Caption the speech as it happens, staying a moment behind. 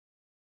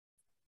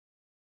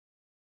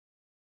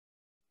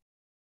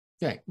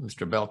Okay,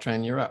 Mr.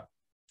 Beltran, you're up.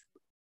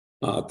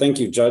 Thank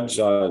you, Judge.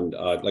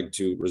 I'd like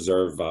to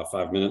reserve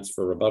 5 minutes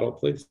for rebuttal,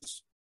 please.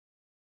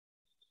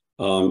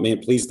 May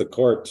it please the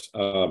court,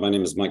 my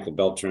name is Michael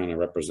Beltran. I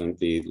represent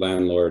the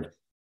landlord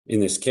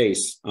in this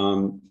case.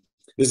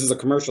 This is a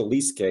commercial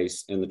lease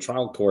case, and the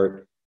trial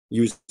court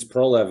used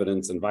parole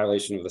evidence in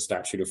violation of the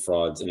statute of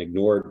frauds and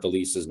ignored the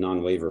lease's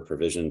non-waiver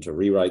provision to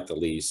rewrite the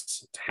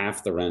lease to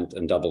half the rent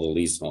and double the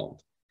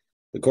leasehold.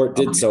 The court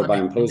did so by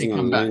imposing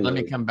on landlord.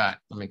 Let me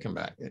come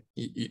back.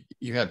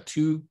 You have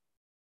two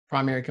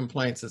primary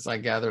complaints, as I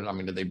gathered. I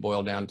mean, do they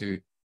boil down to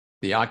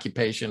the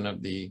occupation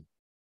of the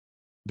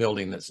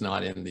building that's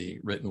not in the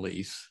written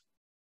lease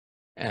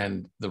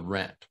and the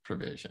rent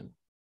provision?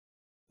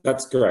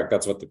 That's correct.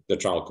 That's what the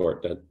trial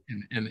court did.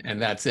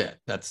 And that's it.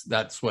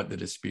 That's what the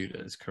dispute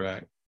is,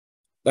 correct?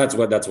 That's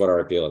what our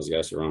appeal is,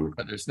 yes, Your Honor.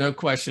 But there's no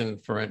question,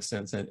 for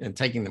instance, and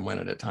taking them one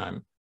at a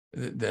time,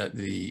 that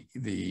the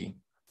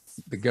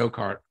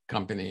go-kart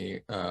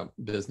company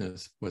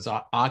business was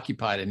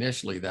occupied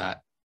initially,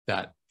 that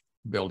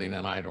building,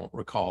 and I don't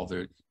recall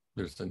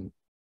there's an,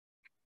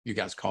 you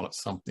guys call it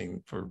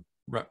something for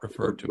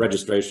referred to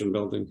registration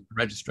building.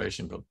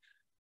 Registration building.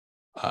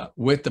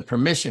 With the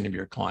permission of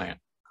your client,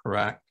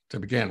 correct, to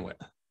begin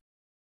with?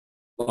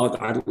 Well,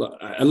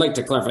 I'd like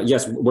to clarify.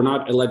 Yes, we're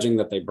not alleging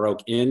that they broke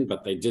in,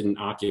 but they didn't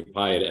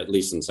occupy it at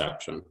lease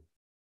inception.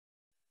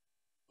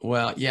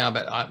 Well, yeah,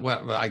 but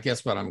I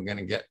guess what I'm going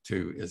to get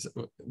to is,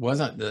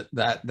 wasn't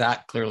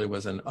that clearly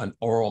was an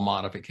oral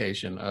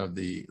modification of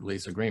the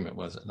lease agreement,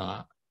 was it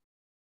not?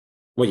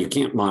 Well, you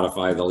can't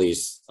modify the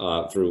lease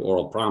through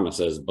oral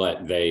promises,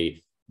 but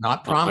they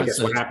not promises.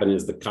 I guess what happened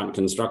is the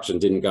construction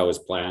didn't go as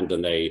planned,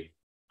 and I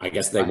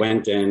guess they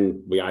went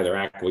in. We either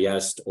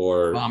acquiesced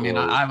or. Well, I mean,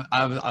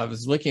 I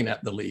was looking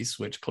at the lease,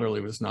 which clearly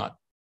was not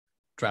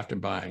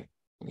drafted by,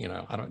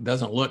 it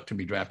doesn't look to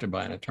be drafted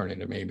by an attorney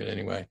to me, but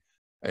anyway.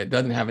 It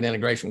doesn't have an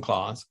integration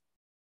clause.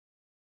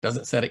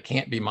 Doesn't say it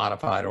can't be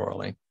modified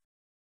orally.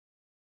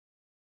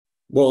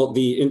 Well,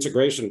 the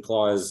integration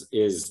clause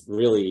is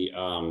really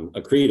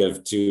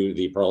accretive to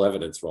the parole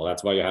evidence rule.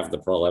 That's why you have the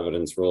parole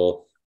evidence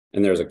rule.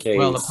 And there's a case.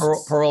 Well,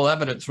 the parole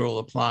evidence rule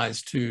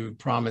applies to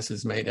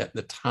promises made at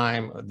the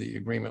time of the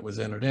agreement was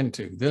entered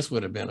into. This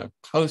would have been a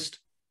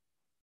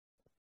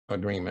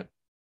post-agreement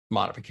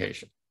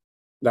modification.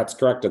 That's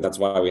correct. And that's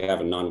why we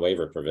have a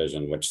non-waiver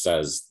provision, which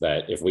says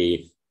that if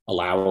we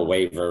allow a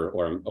waiver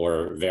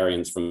or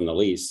variance from the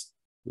lease,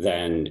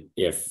 then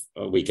if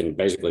we can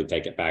basically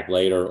take it back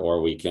later,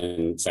 or we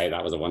can say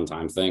that was a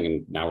one-time thing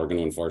and now we're going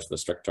to enforce the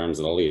strict terms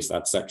of the lease.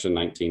 That's section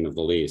 19 of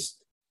the lease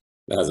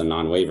that has a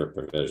non-waiver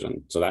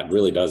provision. So that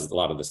really does a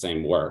lot of the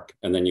same work.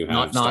 And then you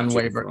have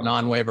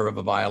non-waiver of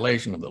a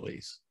violation of the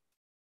lease.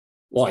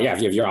 Well, yeah,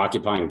 if you're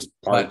occupying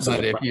parts of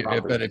the property.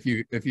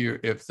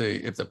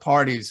 If the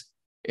parties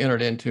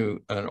entered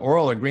into an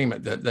oral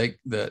agreement that the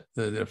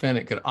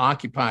defendant could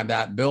occupy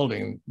that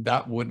building,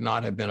 that would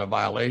not have been a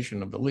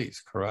violation of the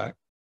lease, correct?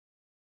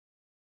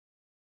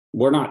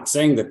 We're not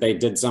saying that they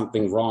did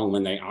something wrong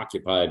when they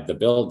occupied the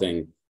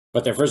building,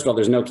 but first of all,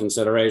 there's no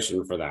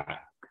consideration for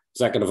that.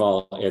 Second of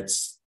all,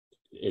 it's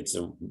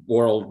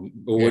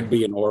would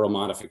be an oral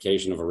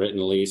modification of a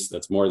written lease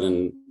that's more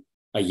than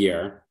a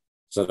year.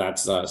 So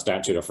that's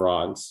statute of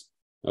frauds.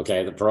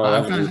 Okay, the parole.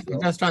 I'm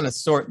just trying to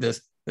sort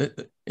this.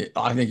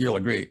 I think you'll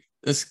agree.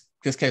 This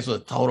case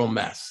was a total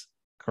mess,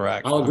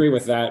 correct? I'll agree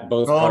with that.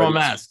 Both total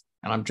mess,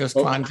 and I'm just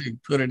trying to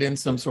put it in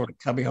some sort of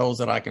cubby holes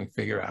that I can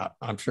figure out.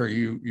 I'm sure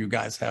you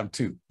guys have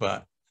too,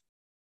 but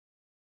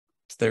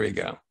there you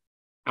go.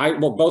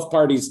 Well, both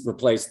parties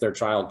replaced their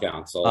trial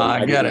counsel.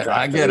 I get it.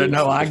 I get it.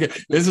 No, I get.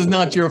 This is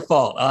not your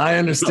fault. I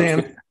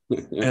understand,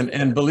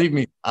 and believe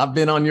me, I've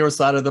been on your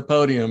side of the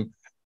podium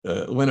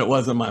when it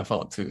wasn't my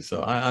fault too.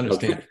 So I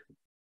understand.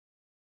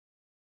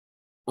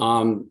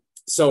 Okay.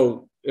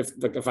 So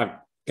if I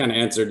kind of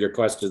answered your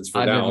questions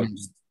for now,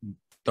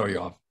 throw you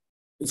off.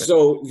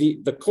 So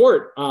the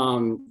court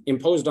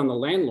imposed on the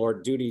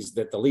landlord duties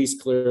that the lease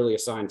clearly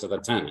assigned to the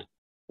tenant,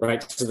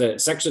 right? So the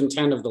section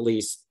 10 of the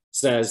lease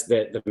says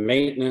that the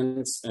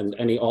maintenance and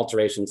any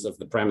alterations of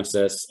the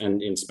premises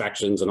and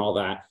inspections and all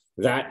that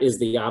is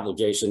the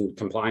obligation,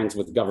 compliance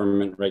with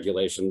government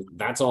regulation.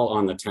 That's all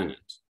on the tenant.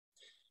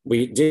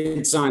 We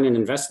did sign an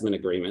investment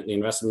agreement. The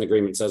investment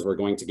agreement says we're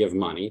going to give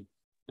money.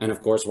 And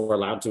of course, we're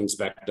allowed to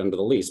inspect under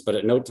the lease. But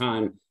at no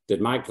time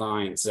did my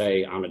client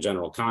say, I'm a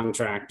general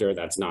contractor.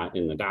 That's not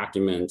in the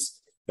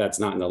documents. That's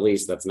not in the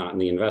lease. That's not in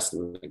the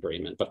investment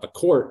agreement. But the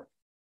court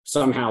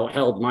somehow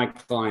held my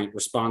client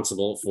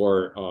responsible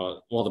for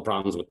all the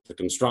problems with the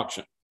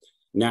construction.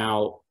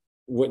 Now,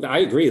 I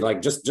agree,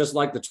 like just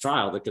like the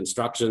trial, the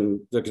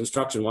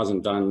construction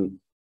wasn't done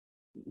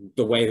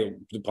the way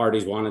the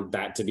parties wanted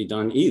that to be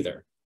done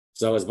either.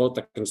 So as both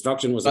the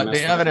construction was, but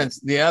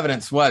the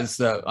evidence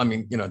was, I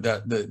mean,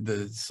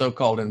 the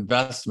so-called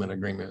investment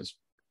agreement was,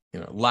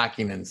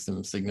 lacking in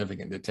some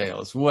significant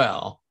detail as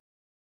well.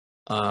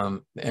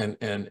 But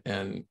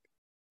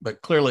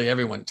clearly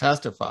everyone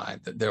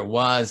testified that there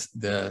was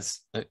this,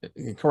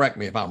 correct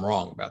me if I'm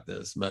wrong about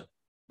this, but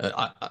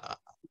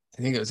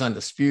think it was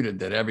undisputed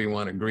that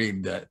everyone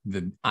agreed that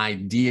the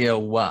idea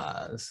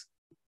was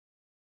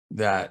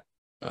that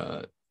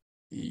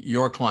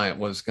your client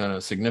was going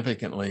to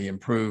significantly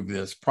improve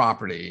this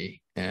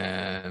property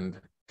and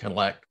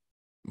collect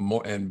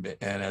more, and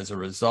as a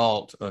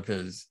result of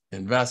his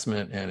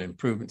investment and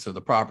improvements of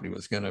the property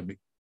was going to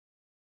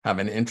have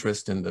an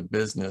interest in the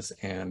business,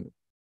 and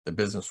the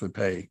business would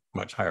pay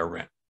much higher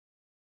rent.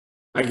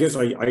 I guess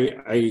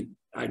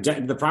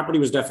the property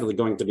was definitely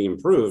going to be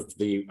improved.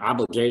 The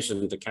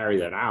obligation to carry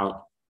that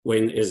out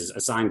is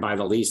assigned by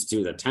the lease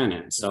to the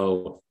tenant.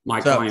 So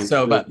client.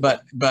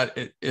 But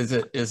is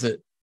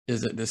it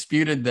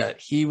disputed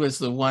that he was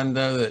the one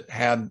though that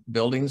had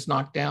buildings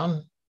knocked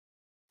down?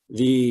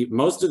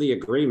 Most of the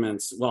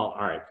agreements, well,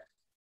 all right.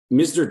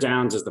 Mr.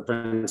 Downs is the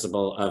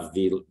principal of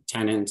the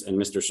tenant, and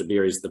Mr.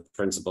 Shabiri is the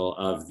principal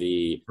of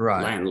the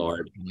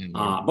landlord.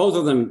 Both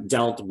of them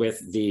dealt with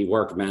the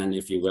workmen,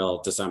 if you will,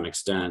 to some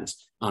extent.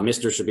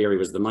 Mr. Shabiri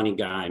was the money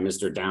guy.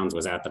 Mr. Downs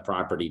was at the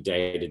property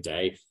day to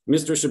day.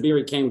 Mr.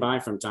 Shabiri came by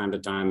from time to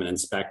time and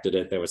inspected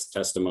it. There was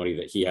testimony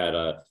that he had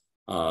a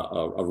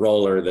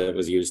roller that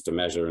was used to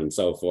measure and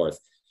so forth.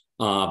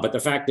 But the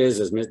fact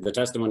is the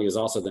testimony is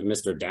also that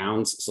Mr.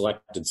 Downs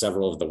selected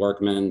several of the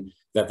workmen,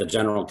 that the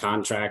general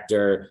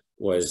contractor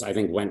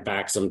went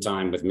back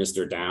sometime with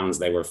Mr. Downs.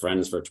 They were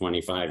friends for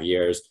 25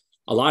 years.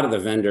 A lot of the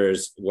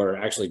vendors were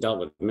actually dealt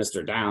with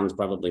Mr. Downs,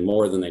 probably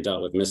more than they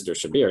dealt with Mr.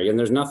 Shabiri. And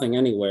there's nothing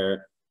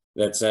anywhere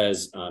that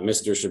says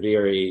Mr.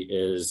 Shabiri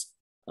is,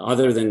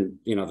 other than,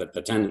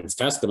 the tenant's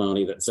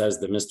testimony, that says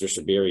that Mr.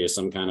 Shabiri is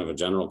some kind of a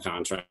general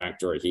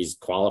contractor or he's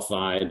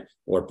qualified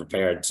or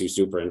prepared to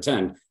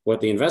superintend.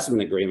 What the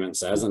investment agreement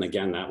says, and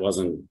again, that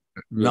wasn't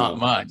not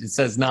much. It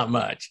says not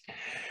much.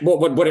 Well,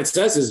 what it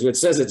says is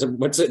what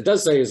it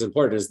does say is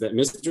important is that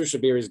Mr.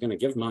 Shabiri is going to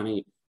give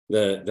money,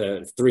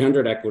 the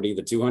 300 equity,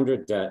 the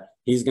 200 debt.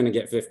 He's going to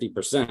get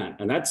 50%,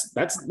 and that's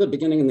the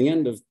beginning and the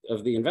end of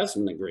the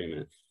investment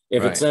agreement.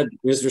 If it said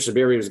Mr.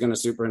 Shabiri was going to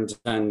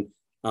superintend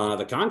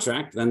the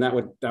contract, then that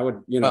would there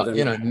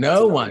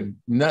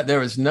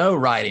was no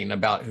writing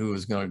about who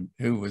was going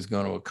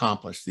to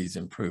accomplish these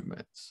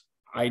improvements.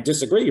 I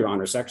disagree, Your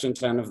Honor. Section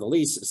 10 of the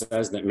lease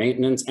says that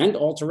maintenance and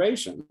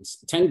alterations.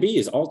 10B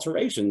is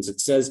alterations.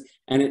 It says,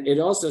 and it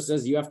also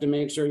says you have to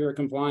make sure you're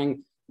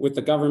complying with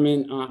the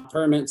government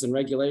permits and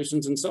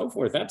regulations and so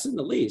forth. That's in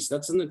the lease.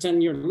 That's in the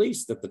 10-year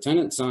lease that the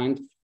tenant signed.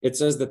 It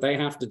says that they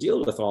have to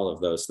deal with all of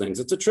those things.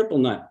 It's a triple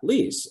net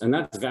lease, and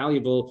that's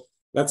valuable.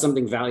 That's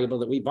something valuable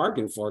that we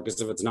bargained for,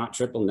 because if it's not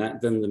triple net,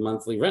 then the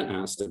monthly rent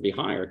has to be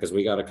higher because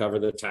we got to cover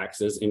the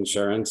taxes,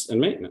 insurance, and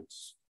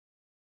maintenance.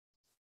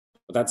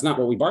 But that's not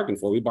what we bargained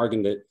for. We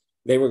bargained that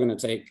they were going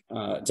to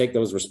take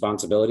those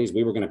responsibilities.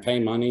 We were going to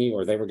pay money,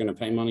 or they were going to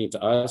pay money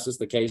to us, as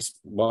the case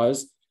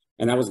was.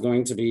 And that was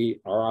going to be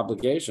our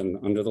obligation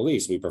under the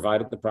lease. We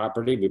provided the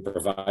property, we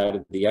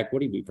provided the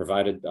equity, we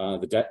provided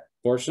the debt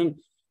portion,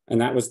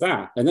 and that was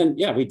that. And then,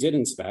 yeah, we did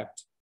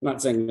inspect. I'm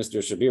not saying Mr.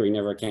 Shabiri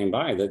never came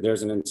by, that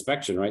there's an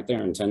inspection right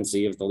there in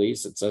 10C of the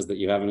lease. It says that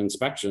you have an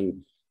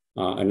inspection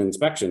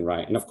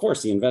right. And of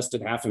course, he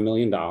invested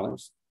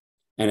 $500,000,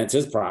 and it's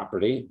his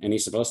property, and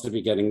he's supposed to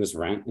be getting this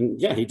rent.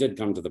 And yeah, he did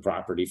come to the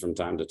property from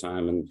time to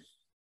time and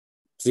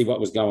see what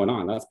was going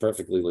on. That's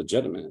perfectly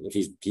legitimate if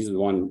he's the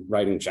one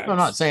writing checks. I'm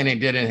not saying he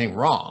did anything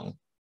wrong.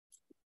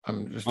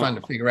 I'm just trying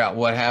to figure out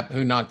what happened,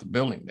 who knocked the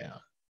building down.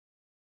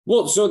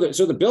 Well, so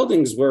the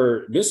buildings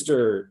were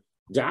Mr.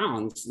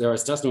 Downs. There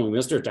was testimony.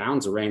 Mr.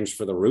 Downs arranged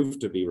for the roof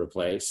to be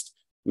replaced.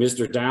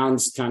 Mr.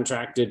 Downs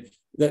contracted.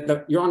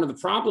 Your Honor, the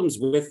problems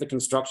with the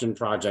construction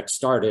project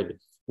started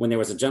when there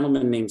was a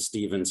gentleman named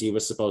Stevens. He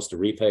was supposed to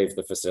repave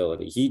the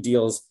facility. He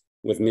deals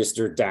with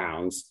Mr.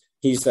 Downs.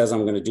 He says,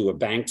 I'm going to do a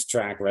banked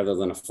track rather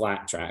than a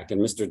flat track.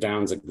 And Mr.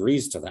 Downs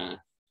agrees to that.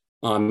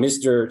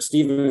 Mr.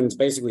 Stevens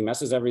basically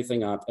messes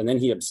everything up, and then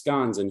he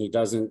absconds and he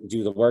doesn't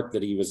do the work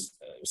that he was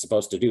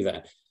supposed to do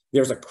that.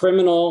 There's a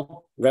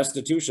criminal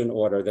restitution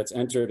order that's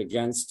entered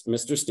against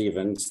Mr.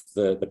 Stevens,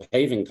 the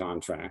paving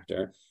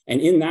contractor. And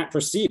in that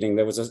proceeding,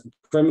 there was a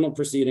criminal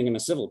proceeding and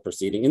a civil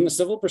proceeding. In the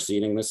civil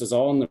proceeding, this is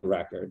all in the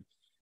record,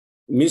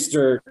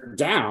 Mr.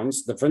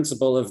 Downs, the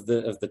principal of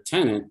the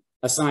tenant,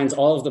 assigns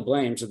all of the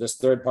blame to this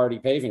third-party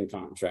paving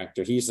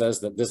contractor. He says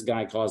that this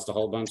guy caused a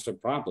whole bunch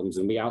of problems,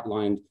 and we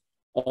outlined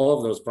all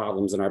of those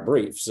problems in our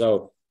brief.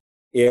 So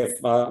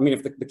if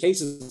the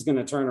case is going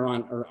to turn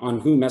on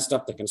who messed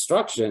up the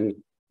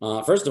construction,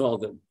 first of all,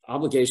 the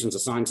obligation's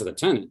assigned to the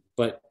tenant.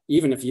 But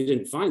even if you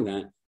didn't find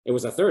that, it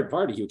was a third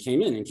party who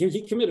came in and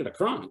he committed a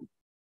crime.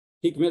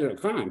 He committed a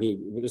crime. He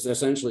was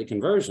essentially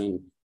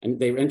conversion, and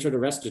they entered a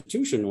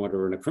restitution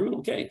order in a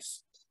criminal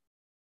case.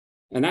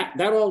 And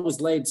that all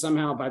was laid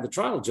somehow by the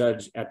trial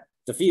judge at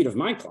the feet of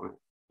my client.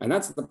 And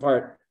that's the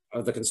part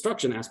of the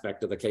construction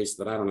aspect of the case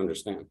that I don't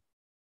understand.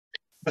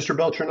 Mr.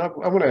 Beltran, I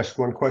want to ask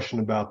one question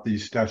about the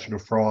statute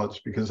of frauds,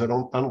 because I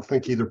don't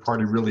think either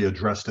party really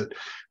addressed it.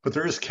 But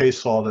there is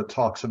case law that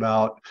talks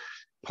about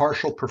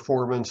partial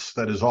performance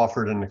that is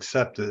offered and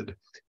accepted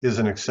is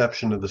an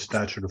exception to the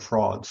statute of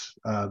frauds.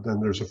 Then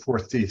there's a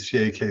fourth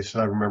DCA case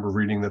that I remember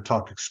reading that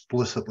talked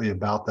explicitly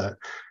about that.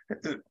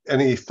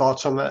 Any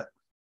thoughts on that?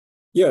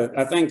 Yeah,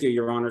 thank you,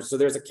 Your Honor. So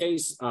there's a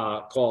case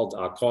called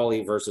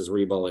Cawley versus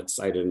Rebel. It's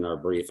cited in our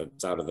brief.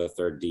 It's out of the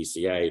third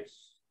DCA.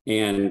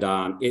 And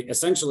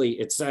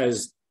it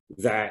says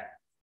that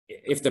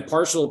if the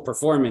partial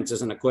performance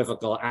is an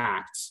equivocal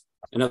act,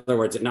 in other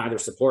words, it neither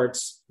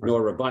supports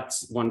nor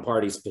rebuts one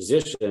party's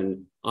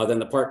position, then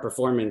the part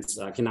performance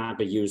cannot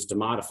be used to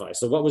modify.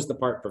 So what was the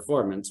part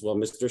performance? Well,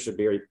 Mr.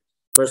 Shabiri,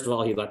 first of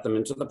all, he let them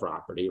into the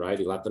property, right?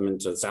 He let them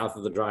into the south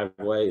of the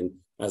driveway. And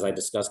as I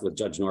discussed with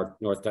Judge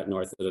Northcutt,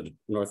 north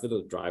of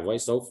the driveway.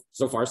 So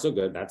far, so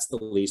good. That's the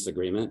lease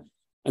agreement.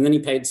 And then he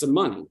paid some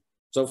money.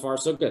 So far,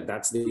 so good.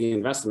 That's the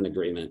investment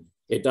agreement.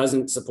 It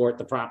doesn't support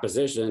the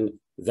proposition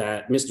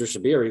that Mr.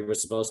 Shabiri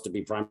was supposed to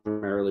be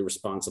primarily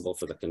responsible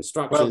for the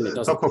construction.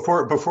 Well,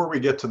 but before we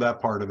get to that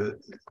part of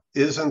it,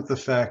 isn't the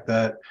fact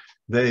that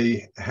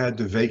they had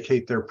to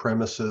vacate their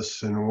premises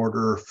in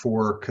order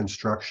for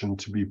construction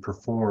to be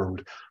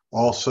performed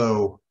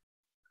also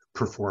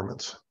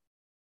performance?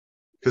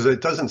 Because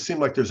it doesn't seem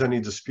like there's any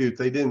dispute.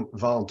 They didn't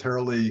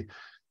voluntarily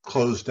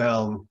close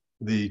down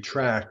the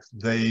track.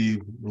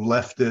 They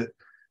left it,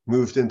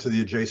 moved into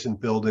the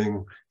adjacent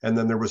building, and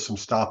then there was some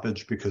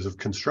stoppage because of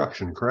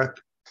construction,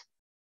 correct?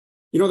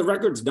 You know, the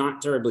record's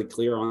not terribly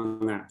clear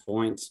on that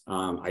point.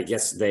 I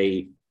guess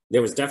they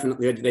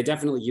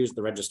definitely used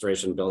the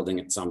registration building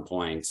at some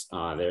point.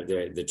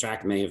 The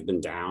track may have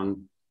been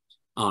down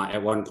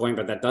at one point,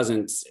 but that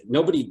doesn't,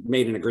 nobody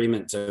made an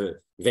agreement to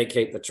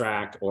vacate the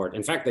track, or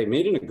in fact, they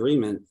made an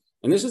agreement,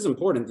 and this is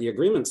important. The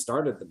agreement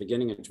started at the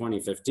beginning of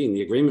 2015.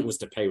 The agreement was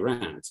to pay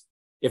rent.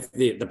 If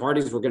the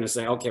parties were going to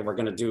say, okay, we're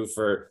going to do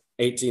for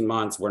 18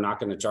 months, we're not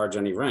going to charge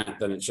any rent,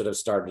 then it should have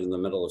started in the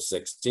middle of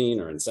 16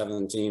 or in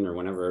 17 or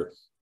whenever.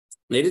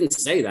 They didn't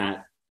say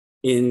that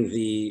in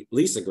the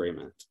lease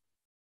agreement.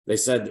 They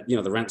said, you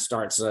know, the rent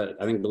starts,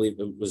 believe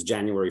it was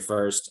January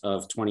 1st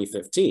of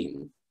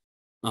 2015.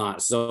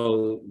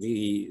 So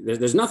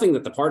there's nothing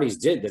that the parties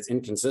did that's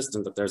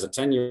inconsistent that there's a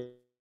 10-year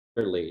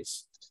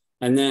lease.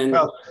 And then,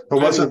 well,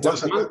 but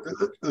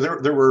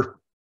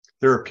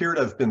there appear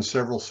to have been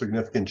several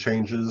significant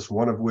changes,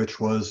 one of which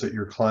was that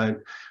your client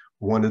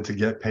wanted to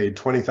get paid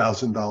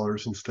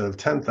 $20,000 instead of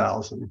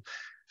 $10,000.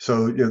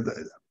 So, you know,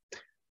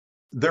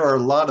 there are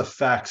a lot of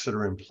facts that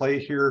are in play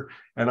here.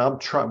 And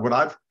what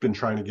I've been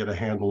trying to get a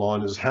handle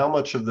on is how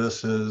much of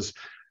this is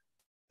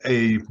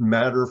a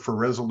matter for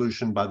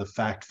resolution by the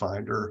fact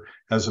finder,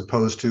 as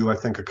opposed to, I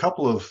think a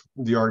couple of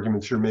the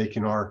arguments you're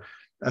making are,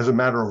 as a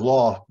matter of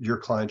law, your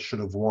client should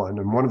have won.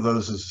 And one of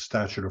those is the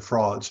statute of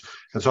frauds.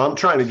 And so I'm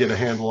trying to get a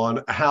handle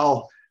on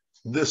how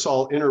this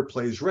all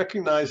interplays,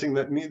 recognizing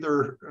that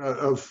neither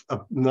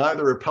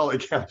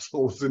appellate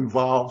counsel was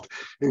involved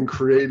in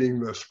creating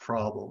this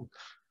problem.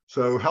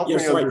 So help me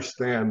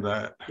understand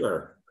that.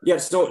 Sure. Yeah,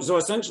 so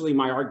essentially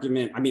my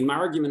argument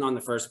on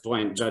the first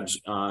point,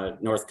 Judge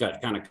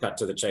Northcutt kind of cut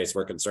to the chase.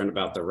 We're concerned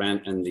about the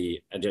rent and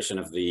the addition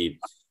of the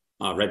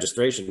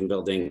registration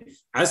building.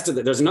 As to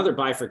there's another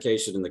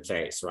bifurcation in the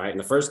case, right? And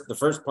the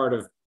first part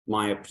of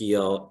my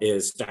appeal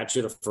is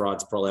statute of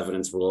frauds, parole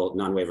evidence rule,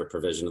 non-waiver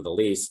provision of the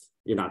lease.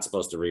 You're not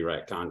supposed to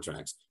rewrite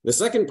contracts. The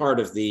second part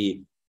of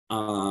the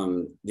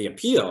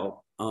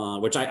appeal,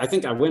 which I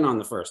think I win on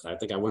the first, I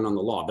think I win on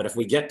the law. But if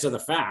we get to the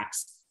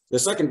facts, the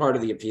second part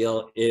of the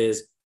appeal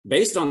is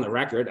based on the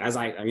record,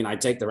 I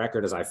take the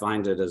record as I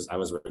find it, as I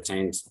was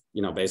retained,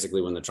 you know,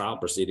 basically when the trial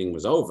proceeding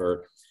was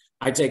over.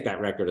 I take that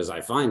record as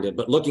I find it,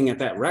 but looking at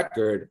that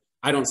record,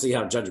 I don't see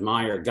how Judge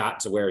Meyer got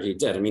to where he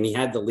did. I mean, he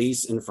had the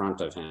lease in front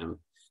of him.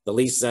 The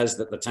lease says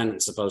that the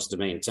tenant's supposed to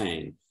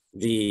maintain.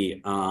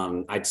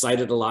 I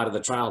cited a lot of the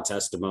trial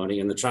testimony,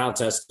 and the trial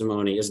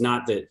testimony is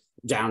not that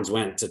Downs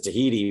went to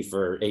Tahiti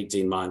for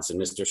 18 months and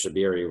Mr.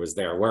 Shabiri was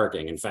there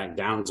working. In fact,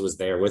 Downs was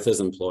there with his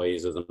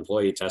employees. His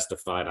employee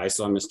testified, I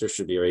saw Mr.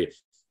 Shabiri,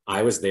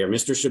 I was there.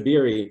 Mr.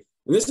 Shabiri,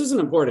 and this is an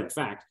important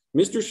fact,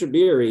 Mr.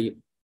 Shabiri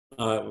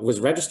was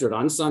registered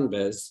on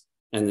Sunbiz,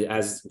 and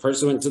as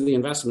pursuant to the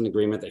investment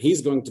agreement, that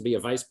he's going to be a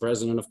vice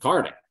president of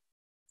carding.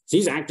 So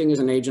he's acting as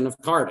an agent of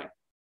carding,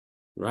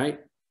 right?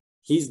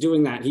 He's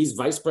doing that. He's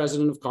vice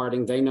president of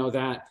carding. They know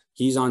that.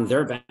 He's on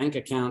their bank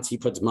accounts. He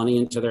puts money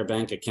into their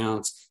bank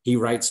accounts. He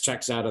writes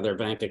checks out of their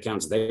bank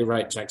accounts. They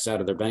write checks out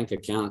of their bank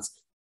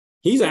accounts.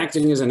 He's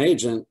acting as an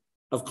agent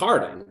of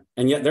carding.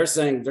 And yet they're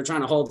saying they're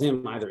trying to hold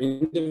him either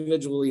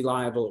individually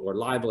liable or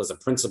liable as a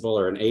principal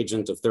or an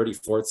agent of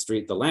 34th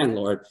Street, the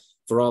landlord,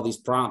 for all these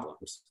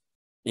problems.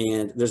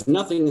 And there's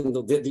nothing in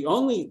the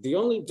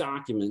only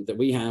document that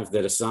we have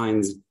that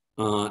assigns,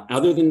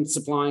 other than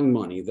supplying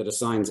money, that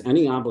assigns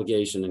any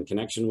obligation in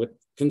connection with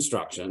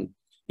construction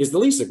is the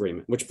lease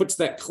agreement, which puts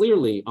that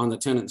clearly on the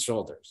tenant's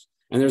shoulders.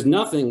 And there's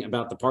nothing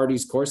about the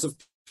party's course of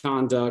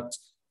conduct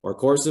or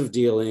course of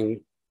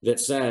dealing that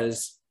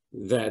says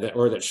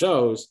that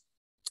shows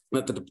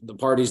that the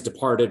parties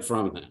departed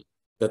from that,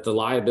 that the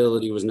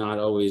liability was not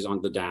always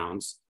on the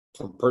Downs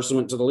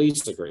pursuant to the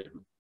lease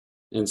agreement.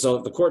 And so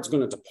if the court's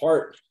going to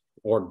depart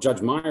or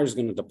Judge Meyer is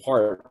going to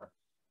depart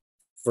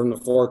from the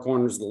four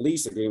corners of the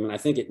lease agreement, I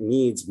think it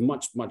needs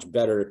much, much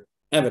better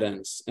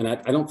evidence. And I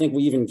don't think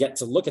we even get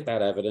to look at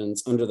that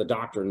evidence under the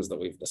doctrines that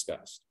we've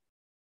discussed.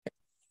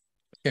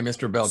 Okay,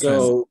 Mr. Beltran,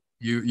 So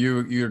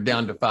you're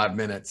down to 5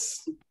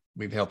 minutes.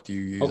 We've helped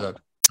you use up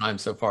time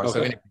so far. Okay. So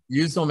anyway,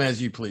 use them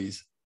as you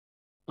please.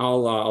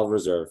 I'll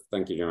reserve.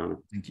 Thank you, Your Honor.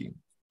 Thank you.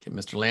 Okay,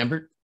 Mr.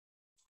 Lambert.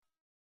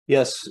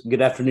 Yes,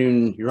 good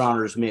afternoon, Your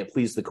Honors. May it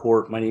please the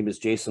court. My name is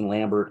Jason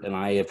Lambert, and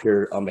I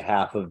appear on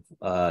behalf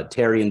of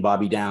Terry and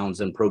Bobby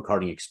Downs and Pro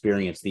Karting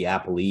Experience, the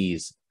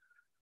Applees.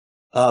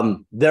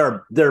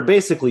 There are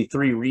basically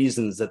three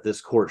reasons that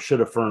this court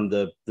should affirm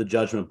the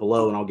judgment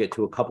below, and I'll get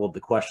to a couple of the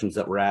questions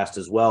that were asked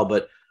as well.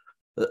 But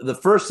the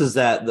first is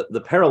that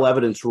the parallel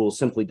evidence rule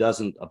simply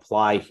doesn't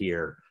apply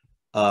here.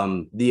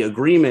 The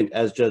agreement,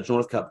 as Judge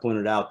Northcutt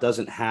pointed out,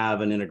 doesn't have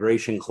an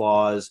integration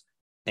clause,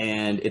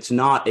 and it's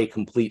not a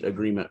complete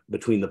agreement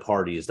between the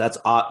parties. That's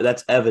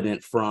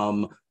evident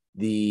from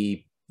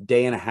the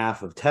day and a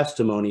half of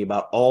testimony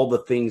about all the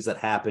things that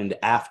happened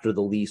after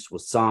the lease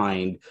was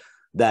signed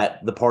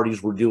that the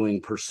parties were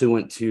doing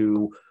pursuant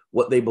to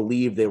what they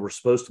believed they were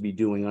supposed to be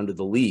doing under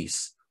the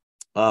lease.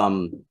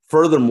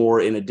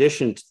 Furthermore, in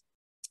addition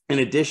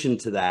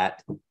to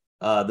that,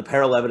 the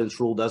parallel evidence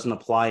rule doesn't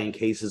apply in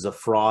cases of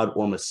fraud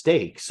or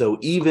mistake. So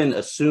even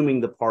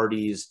assuming the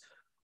parties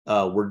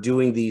were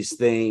doing these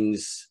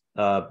things,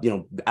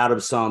 out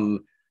of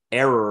some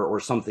error or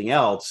something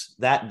else,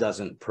 that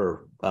doesn't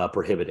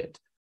prohibit it.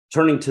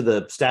 Turning to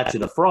the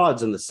statute of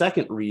frauds, and the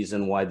second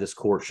reason why this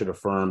court should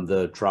affirm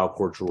the trial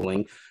court's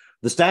ruling,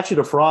 the statute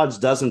of frauds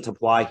doesn't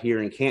apply here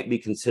and can't be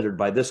considered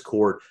by this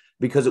court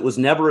because it was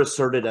never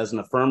asserted as an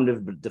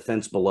affirmative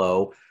defense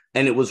below,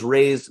 and it was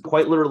raised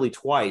quite literally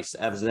twice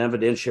as an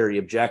evidentiary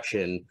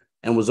objection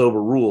and was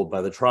overruled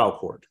by the trial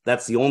court.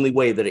 That's the only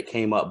way that it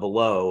came up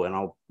below, and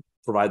I'll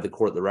provide the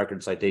court the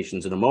record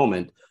citations in a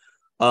moment.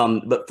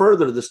 But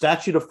further, the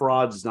statute of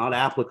frauds is not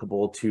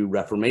applicable to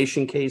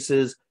reformation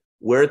cases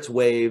where it's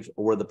waived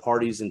or where the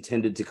parties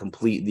intended to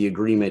complete the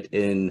agreement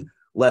in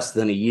less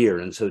than a year.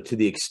 And so to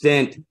the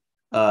extent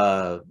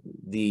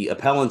the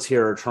appellants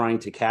here are trying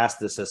to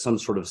cast this as some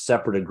sort of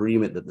separate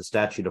agreement that the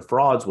statute of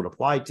frauds would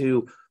apply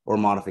to, or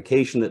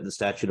modification that the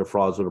statute of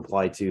frauds would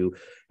apply to,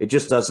 it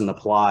just doesn't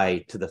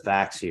apply to the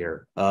facts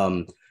here.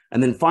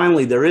 And then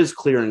finally, there is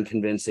clear and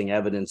convincing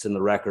evidence in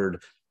the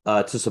record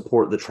to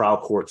support the trial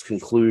court's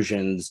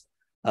conclusions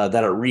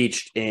that it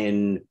reached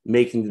in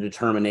making the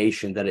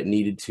determination that it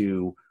needed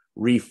to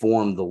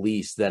reform the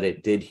lease that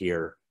it did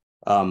here.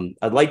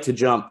 I'd like to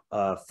jump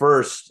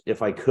first,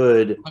 if I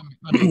could,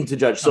 to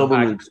Judge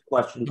Silberman's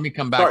question. Let me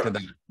come back to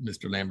that,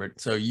 Mr.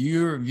 Lambert. So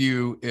your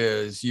view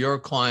is your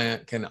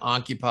client can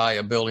occupy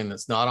a building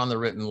that's not on the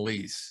written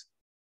lease,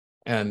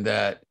 and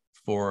that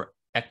for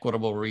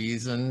equitable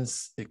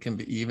reasons, it can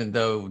be, even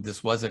though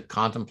this wasn't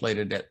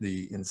contemplated at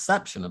the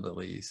inception of the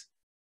lease,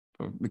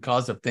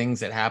 because of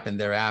things that happened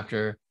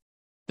thereafter,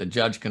 the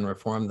judge can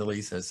reform the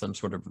lease as some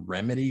sort of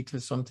remedy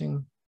to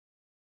something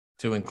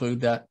to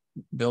include that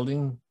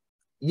building?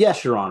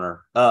 Yes, Your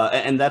Honor.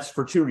 And that's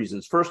for two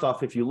reasons. First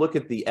off, if you look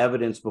at the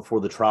evidence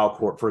before the trial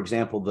court, for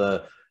example,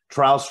 the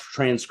trial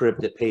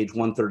transcript at page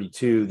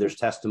 132, there's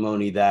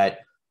testimony that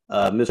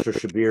Mr.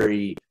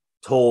 Shabiri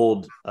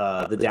told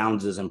the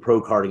Downses and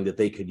Pro Karting that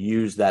they could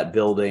use that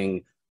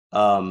building.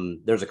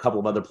 There's a couple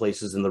of other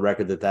places in the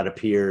record that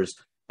appears,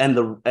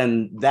 and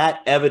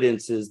that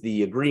evidence is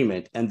the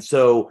agreement. And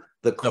so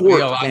the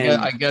court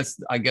I guess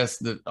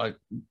that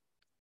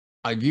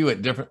I view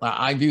it differently.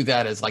 I view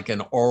that as like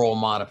an oral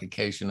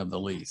modification of the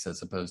lease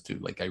as opposed to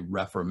like a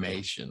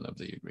reformation of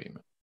the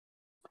agreement.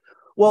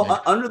 Well, yeah.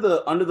 under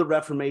the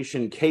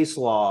reformation case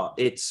law,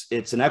 it's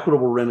an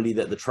equitable remedy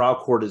that the trial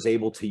court is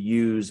able to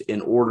use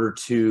in order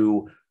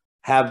to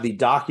have the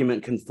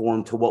document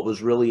conform to what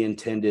was really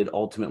intended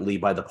ultimately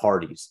by the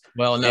parties.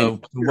 Well, no,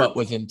 what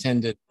was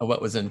intended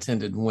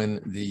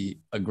when the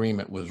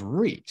agreement was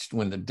reached,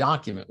 when the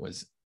document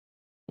was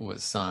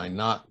signed,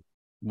 not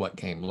what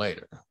came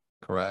later.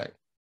 Correct.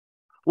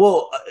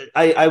 Well,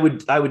 I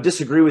would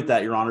disagree with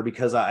that, Your Honor,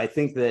 because I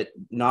think that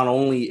not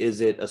only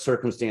is it a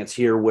circumstance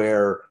here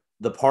where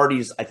the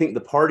parties,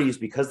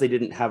 because they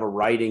didn't have a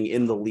writing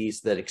in the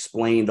lease that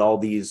explained all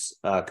these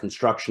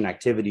construction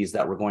activities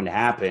that were going to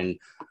happen,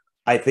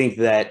 I think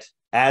that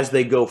as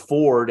they go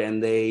forward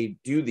and they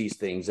do these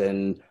things,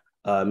 and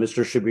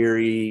Mr.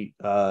 Shabiri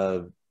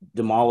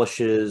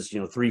demolishes,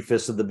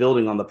 3/5 of the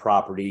building on the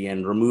property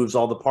and removes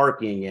all the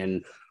parking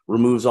and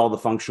removes all the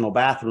functional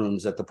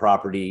bathrooms at the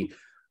property,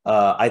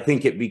 I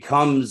think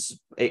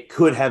it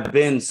could have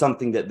been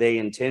something that they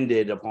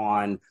intended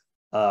upon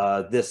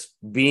this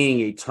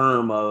being a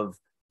term of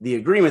the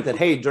agreement that,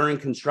 hey, during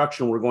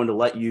construction, we're going to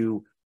let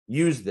you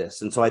use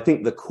this. And so I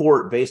think the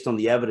court, based on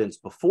the evidence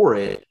before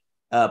it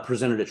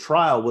presented at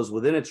trial, was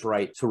within its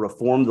right to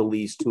reform the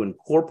lease to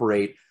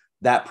incorporate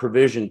that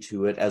provision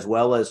to it, as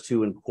well as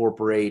to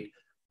incorporate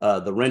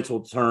the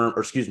rental term,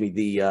 or excuse me,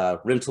 the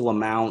rental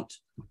amount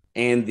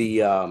and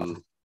the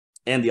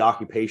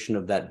occupation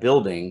of that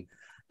building.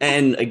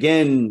 And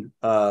again,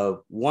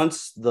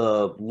 once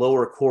the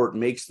lower court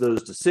makes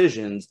those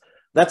decisions,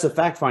 that's a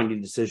fact-finding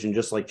decision,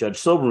 just like Judge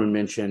Silberman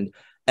mentioned.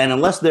 And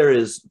unless there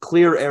is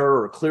clear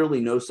error or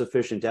clearly no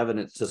sufficient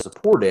evidence to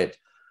support it,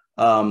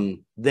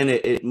 then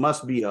it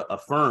must be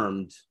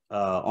affirmed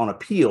on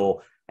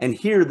appeal. And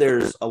here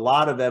there's a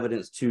lot of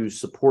evidence to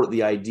support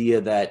the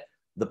idea that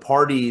the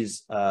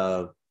parties,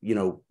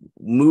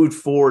 moved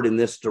forward in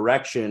this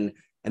direction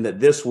and that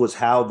this was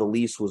how the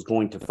lease was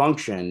going to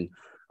function.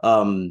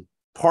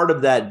 Part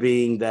of that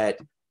being that,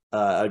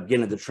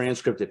 again, at the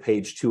transcript at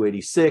page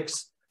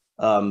 286,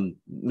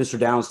 Mr.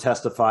 Downs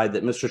testified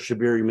that Mr.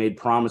 Shabiri made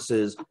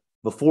promises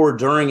before,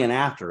 during, and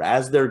after,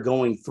 as they're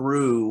going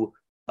through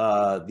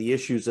the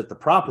issues at the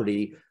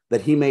property,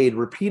 that he made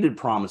repeated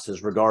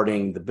promises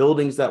regarding the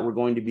buildings that were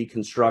going to be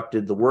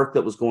constructed, the work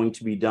that was going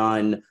to be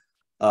done,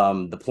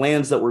 the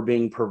plans that were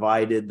being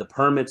provided, the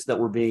permits that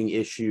were being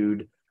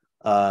issued.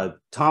 Tom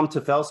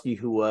Tefelsky,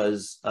 who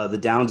was the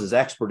Downs'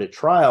 expert at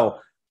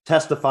trial,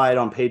 testified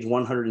on page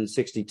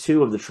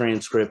 162 of the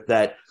transcript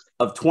that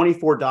of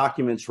 24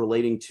 documents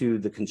relating to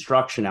the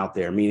construction out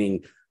there,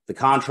 meaning the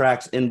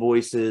contracts,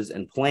 invoices,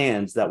 and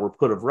plans that were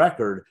put of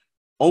record,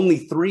 only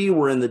 3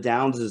 were in the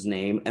Downs'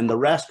 name, and the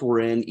rest were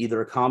in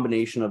either a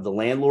combination of the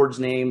landlord's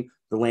name,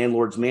 the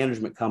landlord's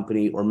management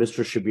company, or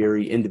Mr.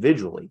 Shabiri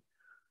individually.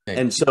 Okay.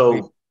 And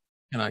so,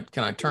 can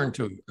I turn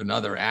to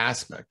another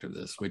aspect of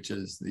this, which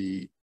is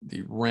the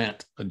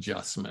rent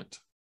adjustment,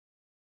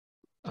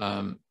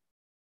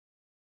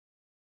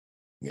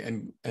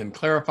 and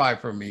clarify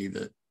for me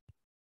that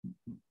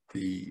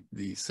the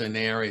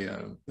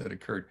scenario that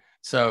occurred.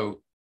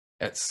 So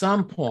at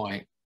some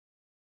point,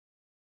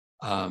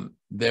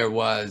 there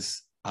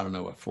was, I don't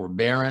know, a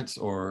forbearance,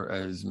 or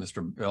as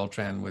Mr.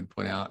 Beltran would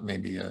point out,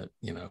 maybe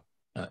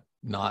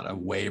not a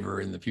waiver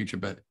in the future,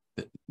 but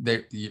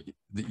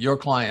your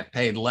client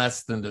paid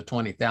less than the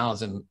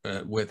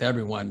 $20,000 with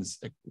everyone's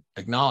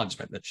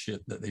acknowledgement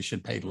that they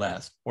should pay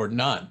less or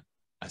none,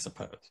 I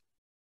suppose.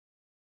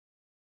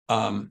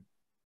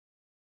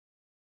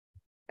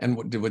 And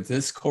would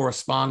this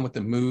correspond with the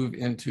move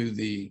into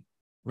the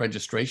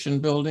registration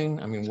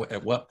building? I mean,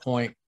 at what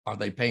point are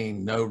they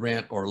paying no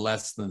rent or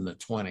less than the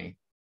 20?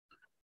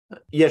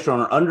 Yes, Your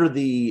Honor. Under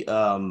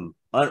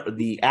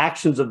the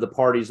actions of the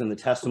parties in the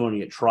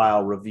testimony at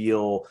trial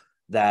reveal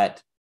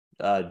that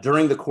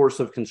during the course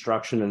of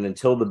construction and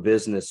until the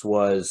business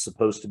was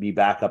supposed to be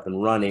back up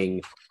and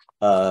running,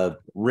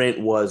 rent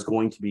was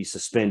going to be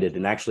suspended.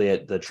 And actually,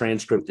 at the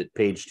transcript at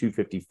page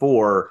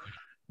 254,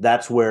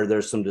 that's where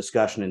there's some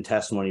discussion and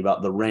testimony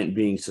about the rent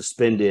being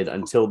suspended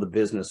until the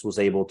business was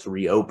able to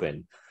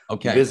reopen.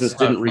 Okay.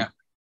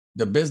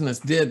 The business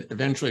did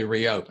eventually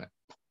reopen.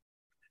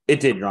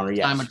 It did, Your Honor,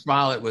 yes. At the time of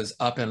trial, it was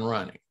up and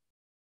running.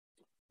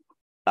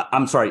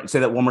 I'm sorry, say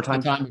that one more time.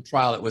 At the time of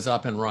trial, it was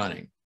up and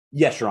running.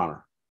 Yes, Your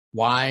Honor.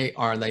 Why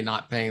are they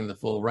not paying the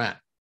full rent?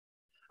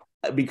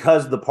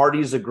 Because the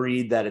parties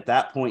agreed that at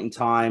that point in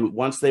time,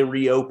 once they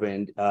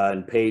reopened,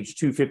 on page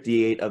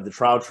 258 of the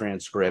trial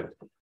transcript,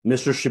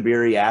 Mr.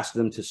 Shabiri asked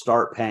them to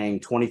start paying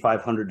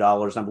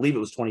 $2,500. I believe it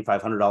was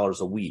 $2,500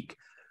 a week,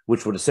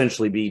 which would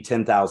essentially be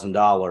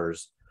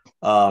 $10,000.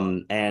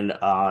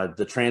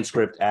 The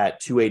transcript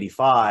at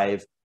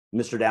 285,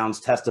 Mr.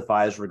 Downs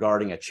testifies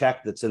regarding a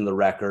check that's in the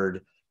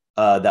record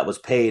that was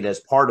paid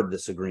as part of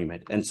this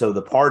agreement. And so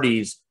the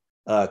parties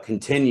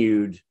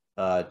continued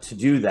to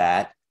do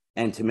that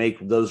and to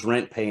make those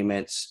rent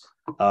payments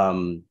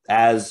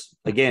as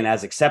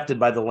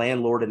accepted by the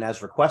landlord and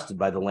as requested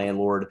by the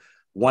landlord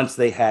once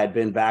they had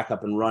been back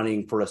up and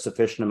running for a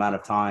sufficient amount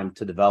of time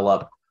to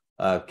develop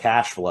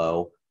cash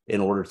flow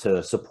in order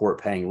to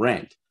support paying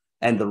rent.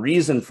 And the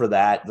reason for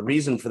that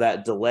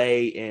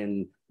delay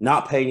in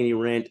not paying any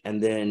rent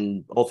and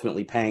then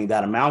ultimately paying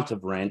that amount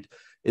of rent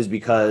is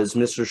because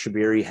Mr.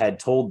 Shabiri had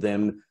told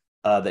them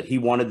that he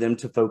wanted them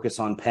to focus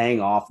on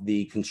paying off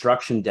the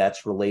construction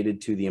debts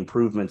related to the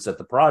improvements at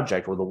the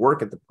project or the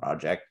work at the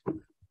project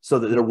so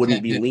that there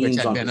wouldn't be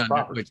liens on this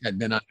property. Which had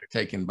been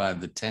undertaken by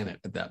the tenant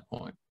at that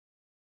point.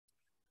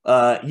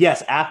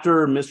 Yes,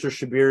 after Mr.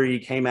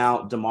 Shabiri came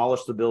out,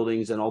 demolished the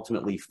buildings, and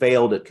ultimately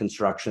failed at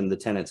construction, the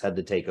tenants had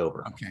to take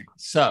over. Okay,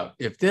 so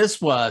if this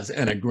was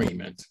an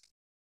agreement,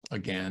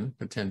 again,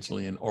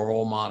 potentially an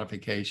oral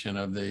modification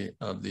of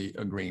the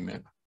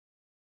agreement,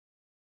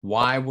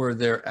 why were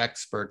there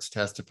experts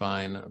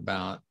testifying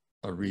about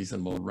a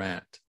reasonable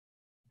rent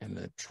in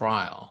the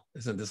trial?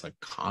 Isn't this a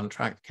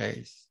contract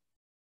case?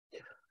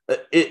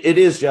 It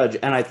is, Judge,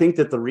 and I think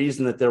that the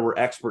reason that there were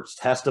experts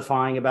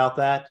testifying about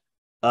that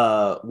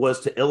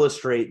was to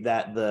illustrate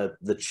that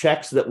the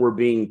checks that were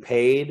being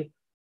paid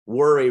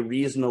were a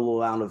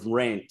reasonable amount of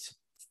rent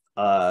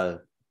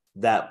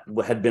that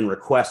had been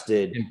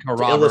requested to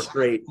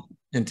illustrate.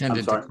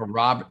 Intended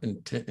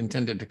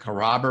to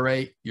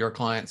corroborate your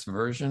client's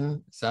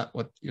version? Is that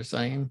what you're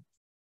saying?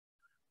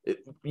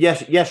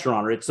 Yes, Your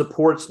Honor. It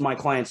supports my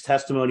client's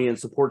testimony and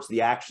supports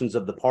the actions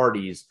of the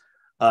parties,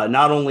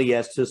 not only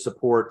as to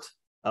support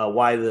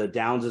why the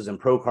Downeses and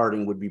Pro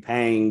Karting would be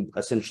paying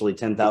essentially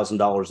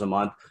 $10,000 a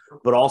month,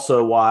 but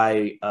also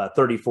why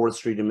 34th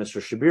Street and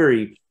Mr.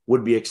 Shabiri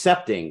would be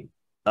accepting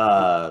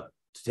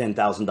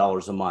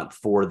 $10,000 a month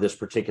for this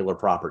particular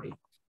property.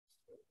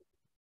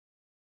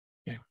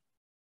 Okay.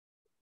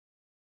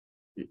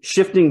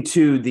 Shifting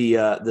to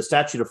the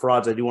statute of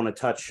frauds, I do want to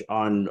touch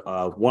on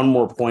one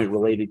more point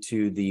related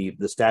to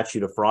the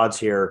statute of frauds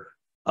here.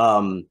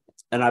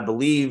 And I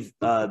believe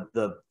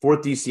the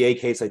fourth DCA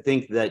case, I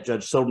think that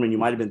Judge Silverman, you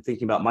might have been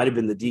thinking about, might have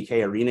been the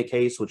DK Arena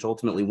case, which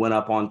ultimately went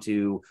up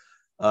onto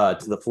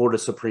to the Florida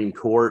Supreme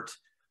Court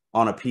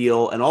on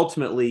appeal. And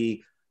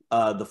ultimately,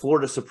 the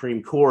Florida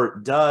Supreme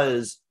Court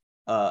does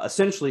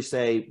essentially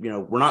say, you know,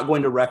 we're not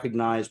going to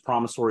recognize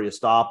promissory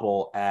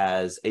estoppel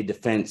as a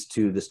defense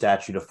to the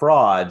statute of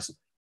frauds.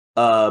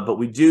 But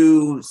we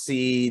do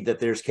see that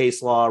there's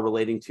case law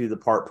relating to the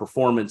part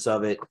performance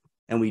of it.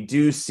 And we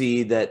do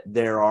see that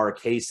there are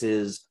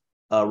cases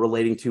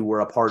relating to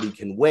where a party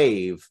can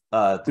waive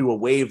through a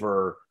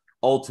waiver,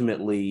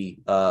 ultimately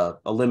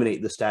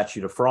eliminate the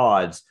statute of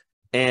frauds.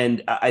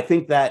 And I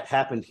think that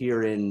happened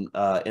here in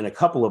a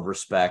couple of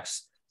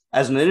respects.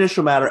 As an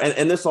initial matter,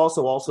 and this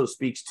also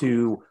speaks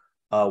to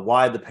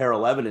why the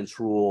parallel evidence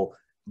rule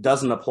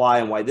doesn't apply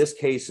and why this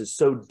case is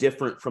so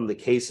different from the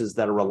cases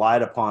that are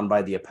relied upon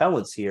by the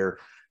appellants here.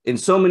 In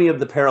so many of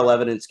the parallel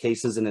evidence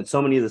cases and in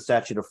so many of the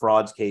statute of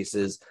frauds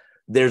cases,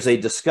 there's a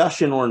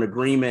discussion or an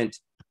agreement,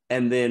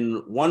 and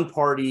then one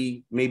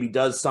party maybe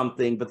does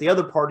something, but the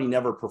other party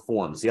never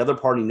performs. The other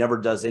party never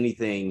does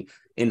anything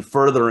in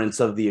furtherance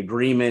of the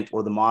agreement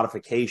or the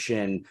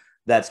modification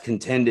that's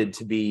contended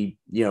to be,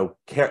 you know,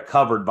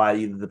 covered by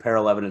either the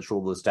parallel evidence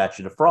rule or the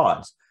statute of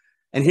frauds.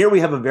 And here we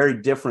have a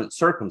very different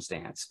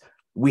circumstance.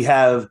 We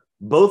have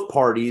both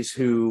parties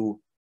who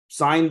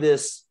signed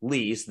this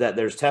lease, that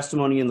there's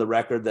testimony in the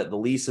record that the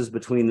leases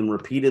between them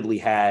repeatedly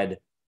had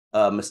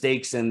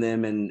mistakes in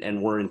them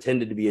and were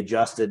intended to be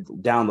adjusted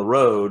down the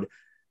road.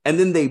 And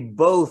then they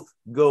both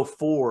go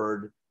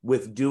forward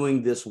with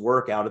doing this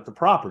work out at the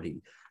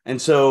property.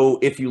 And so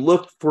if you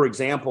look, for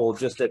example,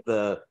 just at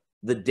the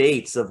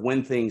dates of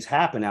when things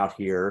happen out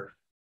here,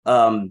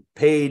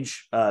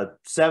 page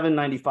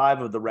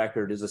 795 of the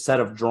record is a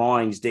set of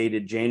drawings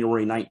dated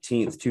January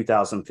 19th,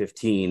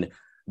 2015.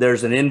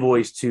 There's an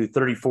invoice to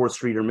 34th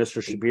Street or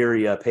Mr.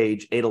 Shabiria,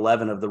 page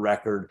 811 of the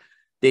record,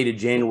 dated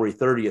January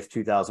 30th,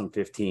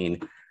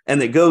 2015.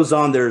 And it goes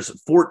on, there's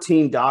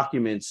 14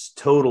 documents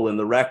total in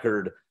the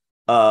record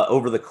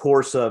over the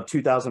course of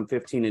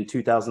 2015 and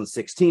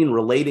 2016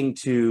 relating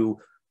to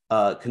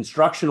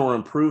construction or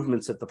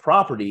improvements at the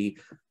property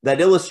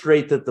that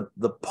illustrate that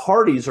the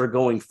parties are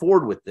going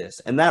forward with this.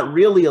 And that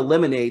really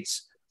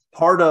eliminates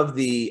part of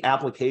the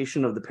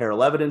application of the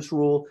parallel evidence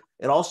rule.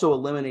 It also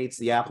eliminates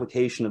the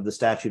application of the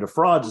statute of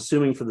frauds,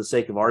 assuming for the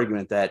sake of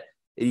argument that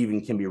it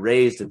even can be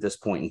raised at this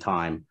point in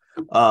time.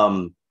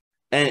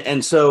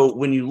 And so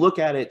when you look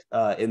at it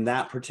in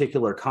that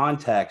particular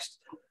context,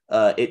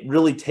 it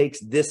really takes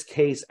this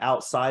case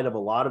outside of a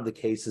lot of the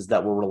cases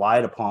that were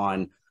relied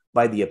upon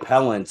by the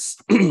appellants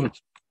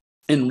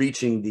in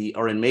reaching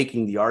in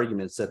making the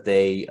arguments that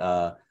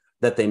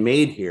they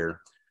made here.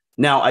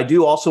 Now, I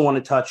do also want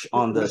to touch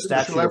on the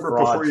statute of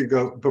frauds.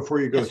 Before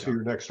you go to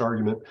your next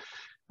argument,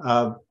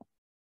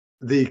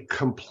 the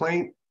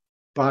complaint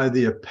by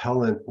the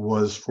appellant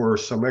was for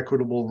some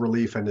equitable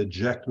relief and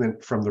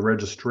ejectment from the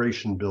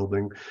registration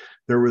building.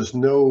 There was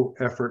no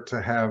effort to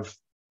have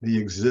the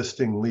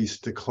existing lease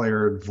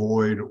declared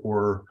void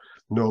or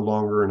no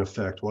longer in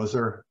effect, was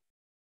there?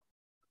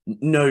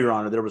 No, Your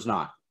Honor, there was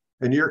not.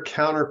 And your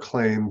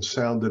counterclaim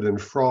sounded in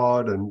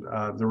fraud, and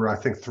there were, I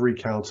think, 3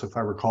 counts, if I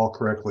recall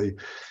correctly.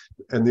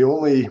 And the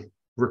only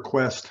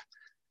request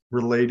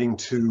relating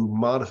to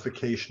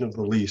modification of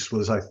the lease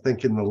was, I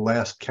think, in the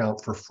last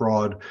count for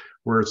fraud,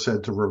 where it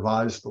said to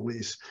revise the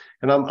lease.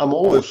 And I'm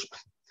always,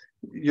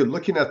 you're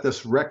looking at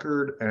this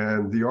record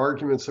and the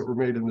arguments that were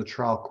made in the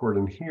trial court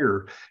and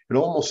here, it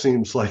almost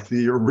seems like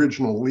the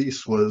original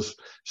lease was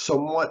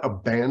somewhat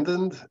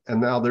abandoned, and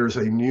now there's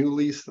a new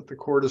lease that the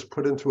court has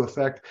put into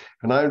effect.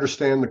 And I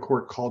understand the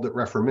court called it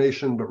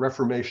reformation, but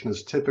reformation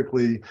is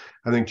typically,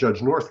 I think Judge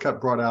Northcutt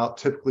brought out,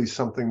 typically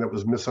something that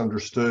was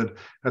misunderstood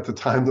at the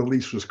time the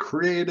lease was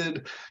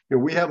created. You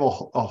know, we have a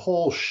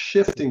whole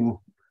shifting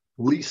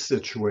lease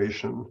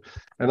situation,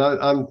 and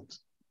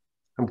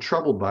I'm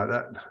troubled by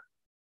that.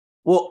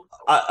 Well,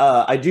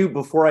 I do,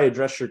 before I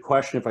address your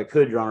question, if I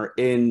could, Your Honor,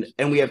 and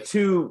we have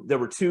there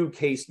were 2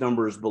 case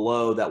numbers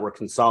below that were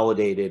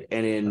consolidated.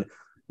 And in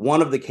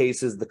one of the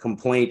cases, the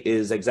complaint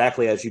is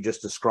exactly as you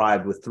just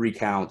described with 3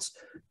 counts.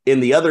 In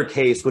the other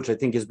case, which I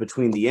think is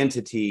between the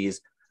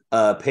entities,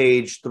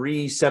 page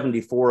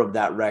 374 of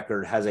that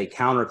record has a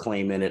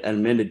counterclaim in it, an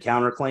amended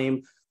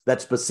counterclaim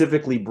that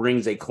specifically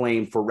brings a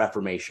claim for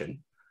reformation.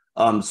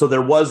 So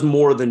there was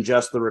more than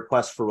just the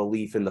request for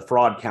relief in the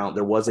fraud count.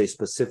 There was a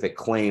specific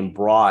claim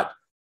brought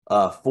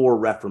for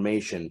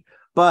reformation.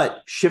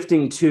 But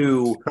shifting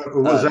to...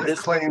 was that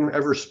claim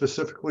ever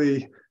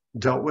specifically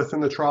dealt with in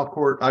the trial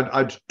court?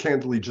 I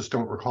candidly just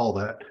don't recall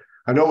that.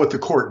 I know what the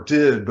court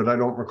did, but I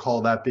don't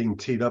recall that being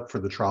teed up for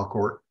the trial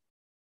court.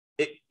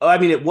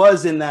 It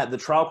was in that the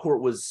trial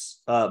court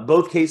was,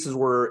 both cases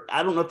were,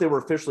 I don't know if they were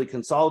officially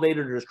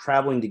consolidated or just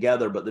traveling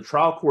together, but the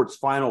trial court's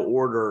final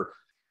order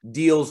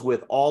deals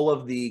with all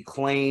of the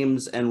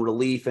claims and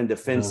relief and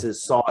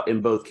defenses sought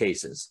in both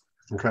cases.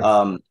 Okay.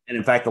 And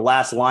in fact, the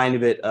last line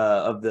of it,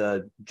 of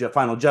the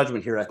final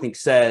judgment here, I think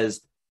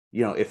says,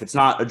 if it's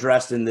not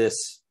addressed in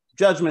this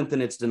judgment,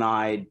 then it's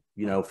denied,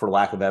 for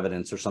lack of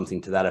evidence or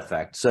something to that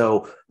effect.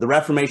 So the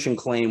reformation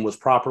claim was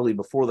properly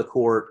before the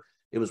court.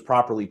 It was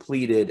properly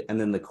pleaded, and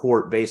then the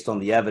court, based on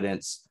the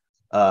evidence,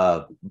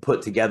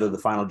 put together the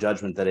final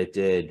judgment that it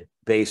did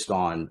based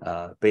on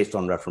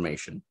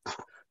reformation.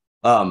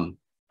 And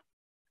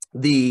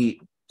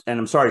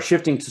I'm sorry,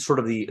 shifting to sort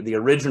of the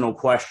original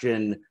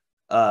question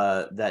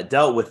that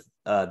dealt with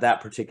that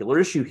particular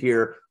issue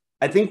here.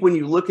 I think when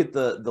you look at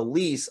the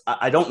lease,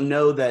 I don't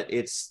know that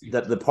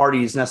that the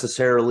parties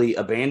necessarily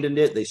abandoned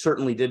it. They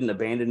certainly didn't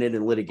abandon it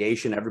in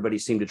litigation. Everybody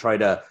seemed to try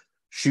to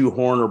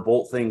shoehorn or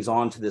bolt things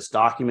onto this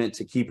document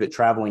to keep it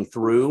traveling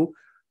through.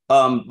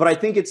 But I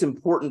think it's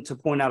important to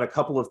point out a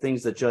couple of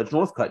things that Judge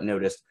Northcutt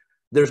noticed.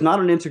 There's not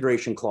an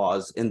integration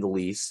clause in the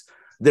lease.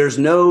 There's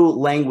no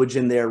language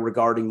in there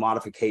regarding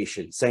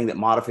modifications, saying that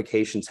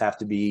modifications have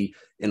to be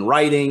in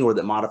writing or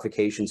that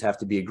modifications have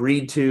to be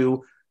agreed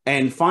to.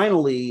 And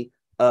finally,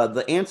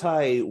 the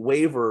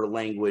anti-waiver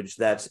language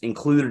that's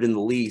included in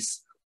the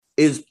lease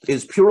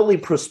is purely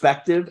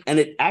prospective, and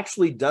it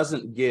actually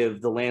doesn't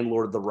give the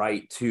landlord the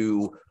right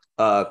to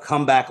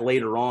come back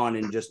later on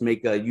and just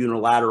make a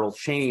unilateral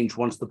change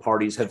once the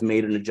parties have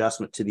made an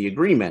adjustment to the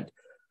agreement.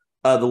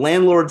 The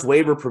landlord's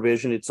waiver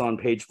provision, it's on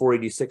page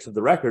 486 of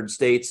the record,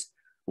 states,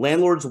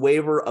 landlord's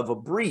waiver of a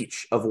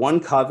breach of one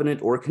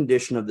covenant or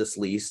condition of this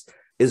lease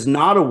is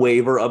not a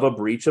waiver of a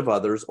breach of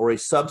others or a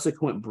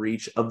subsequent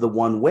breach of the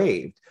one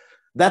waived.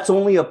 That's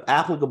only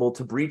applicable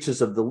to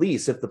breaches of the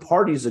lease. If the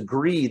parties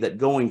agree that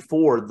going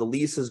forward, the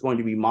lease is going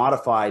to be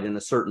modified in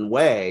a certain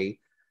way,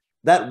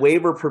 that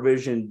waiver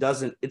provision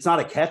it's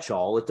not a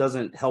catch-all. It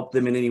doesn't help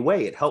them in any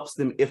way. It helps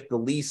them if the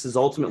lease is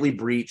ultimately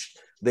breached,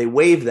 they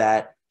waive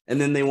that,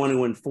 and then they want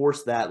to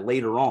enforce that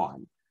later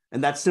on.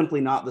 And that's simply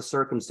not the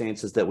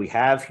circumstances that we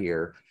have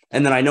here.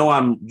 And then I know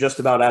I'm just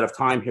about out of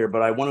time here,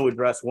 but I want to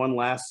address one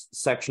last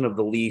section of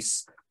the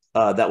lease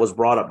that was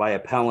brought up by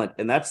appellant,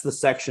 and that's the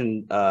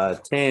section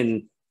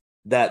 10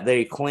 that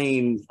they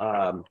claim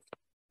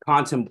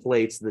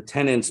contemplates the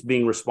tenants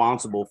being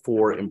responsible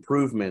for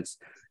improvements.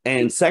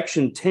 And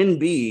section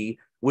 10B,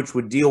 which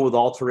would deal with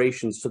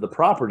alterations to the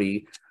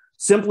property,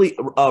 simply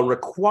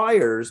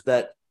requires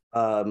that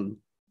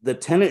the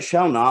tenant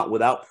shall not,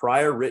 without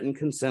prior written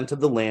consent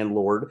of the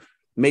landlord,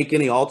 make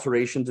any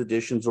alterations,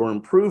 additions, or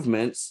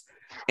improvements.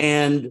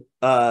 And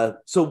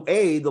so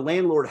the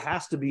landlord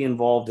has to be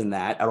involved in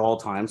that at all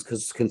times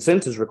because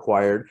consent is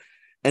required.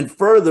 And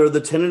further,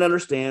 the tenant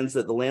understands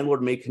that the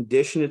landlord may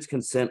condition its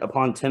consent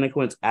upon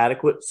tenants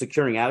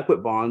securing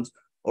adequate bonds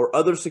or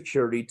other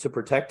security to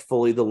protect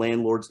fully the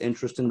landlord's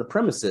interest in the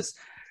premises.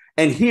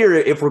 And here,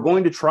 if we're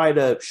going to try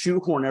to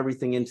shoehorn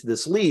everything into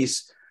this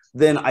lease,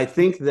 then I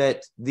think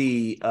that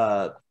the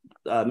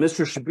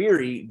Mr.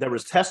 Shabiri, there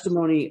was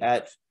testimony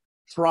at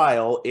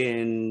trial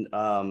in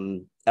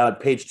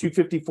page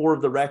 254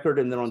 of the record,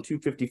 and then on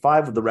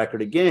 255 of the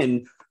record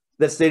again,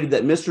 that stated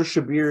that Mr.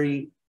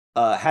 Shabiri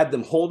had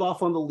them hold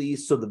off on the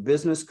lease so the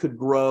business could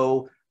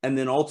grow, and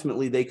then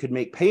ultimately they could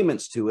make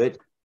payments to it.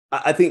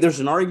 I think there's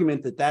an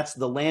argument that that's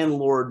the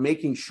landlord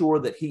making sure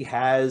that he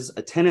has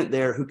a tenant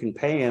there who can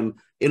pay him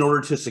in order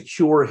to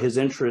secure his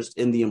interest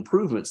in the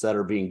improvements that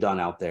are being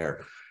done out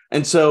there.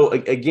 And so,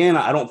 again,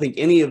 I don't think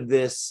any of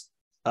this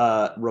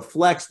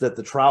reflects that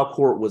the trial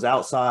court was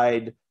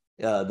outside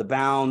the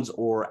bounds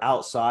or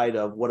outside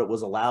of what it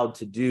was allowed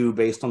to do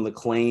based on the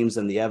claims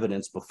and the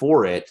evidence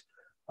before it.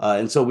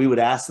 And so we would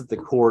ask that the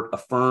court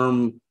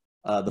affirm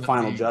the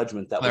final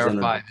judgment that was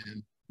entered.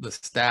 The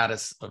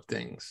status of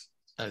things.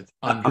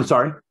 I'm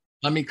sorry?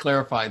 Let me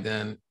clarify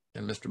then,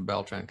 and Mr.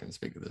 Beltran can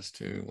speak of this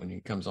too when he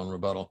comes on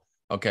rebuttal.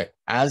 Okay,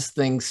 as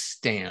things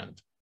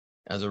stand,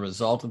 as a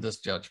result of this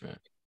judgment,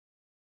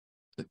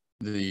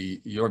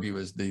 your view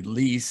is the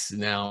lease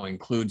now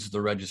includes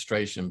the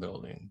registration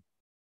building,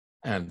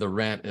 and the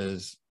rent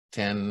is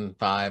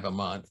 $10,500 a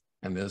month,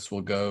 and this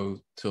will go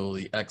till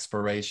the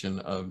expiration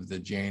of the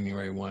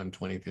January 1,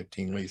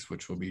 2015 lease,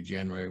 which will be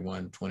January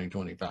 1,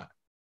 2025.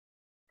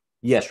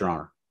 Yes, Your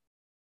Honor.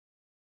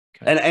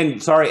 Okay.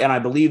 And sorry, and I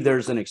believe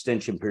there's an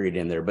extension period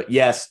in there, but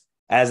yes,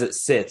 as it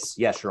sits,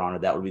 yes, Your Honor,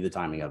 that would be the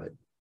timing of it.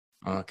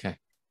 Okay.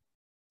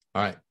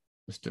 All right,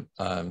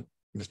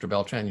 Mr.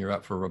 Beltran, you're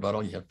up for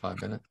rebuttal. You have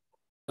 5 minutes.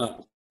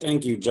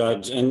 Thank you,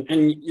 Judge. And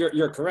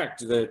you're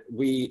correct that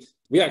we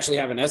actually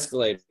have an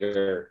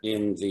escalator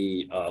in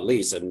the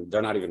lease, and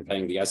they're not even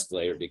paying the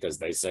escalator because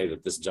they say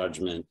that this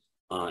judgment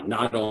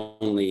not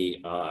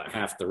only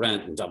half the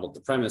rent and doubled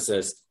the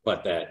premises,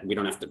 but that they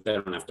don't have to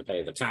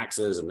pay the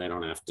taxes and they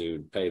don't have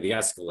to pay the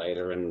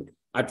escalator. And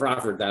I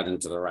proffered that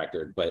into the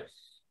record. But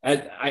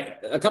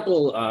A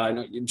couple,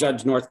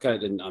 Judge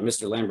Northcutt and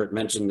Mr. Lambert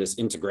mentioned this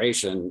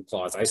integration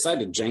clause. I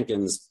cited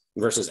Jenkins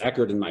versus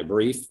Eckert in my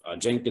brief.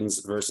 Jenkins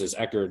versus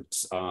Eckert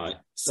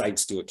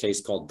cites to a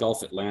case called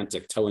Gulf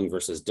Atlantic Towing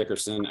versus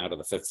Dickerson out of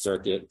the Fifth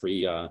Circuit,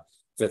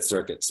 pre-Fifth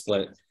Circuit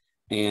split.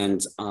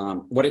 And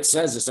what it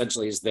says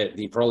essentially is that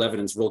the parole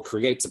evidence rule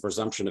creates a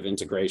presumption of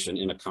integration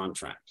in a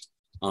contract.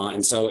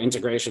 And so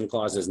integration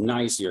clause is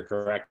nice, you're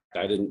correct.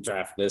 I didn't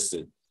draft this,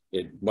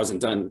 it wasn't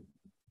done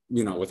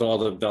with all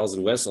the bells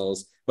and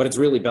whistles, but it's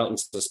really belt and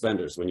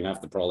suspenders when you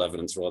have the parole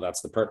evidence rule.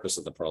 That's the purpose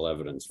of the parole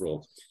evidence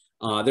rule.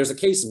 There's a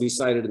case we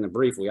cited in the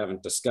brief we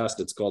haven't discussed.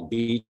 It's called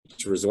Beach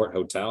Resort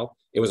Hotel.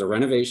 It was a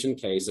renovation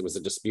case. It was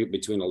a dispute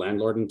between a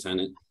landlord and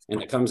tenant,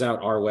 and it comes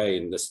out our way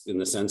in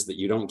the sense that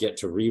you don't get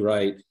to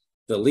rewrite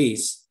the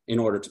lease in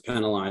order to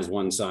penalize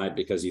one side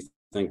because you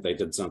think they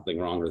did something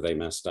wrong or they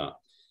messed up.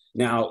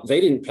 Now, they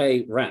didn't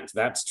pay rent.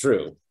 That's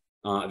true.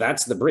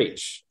 That's the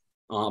breach.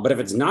 But if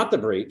it's not the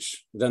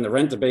breach, then the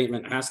rent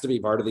abatement has to be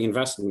part of the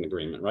investment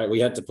agreement, right? We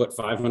had to put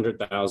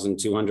 500,000,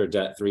 200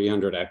 debt,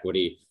 300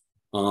 equity.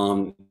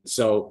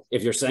 So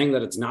if you're saying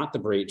that it's not the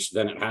breach,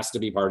 then it has to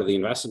be part of the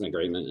investment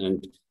agreement.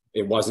 And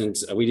it wasn't,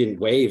 we didn't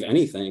waive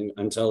anything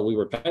until we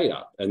were paid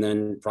up. And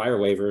then prior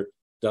waiver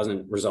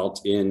doesn't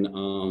result in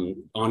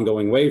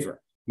ongoing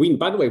waiver.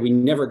 By the way, we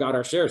never got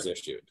our shares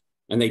issued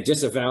and they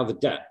disavow the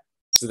debt.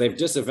 So they've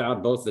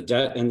disavowed both the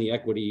debt and the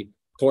equity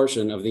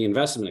portion of the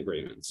investment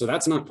agreement. So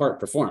that's not part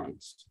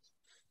performance.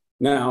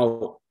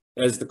 Now,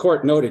 as the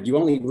court noted, you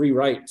only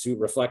rewrite to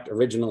reflect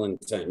original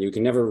intent. You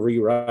can never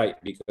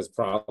rewrite because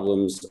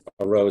problems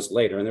arose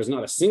later. And there's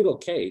not a single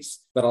case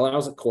that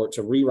allows a court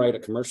to rewrite a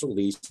commercial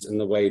lease in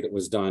the way that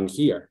was done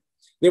here.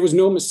 There was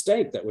no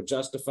mistake that would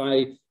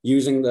justify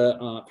using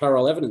the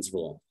parole evidence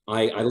rule.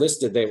 I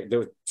listed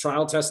their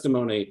trial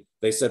testimony.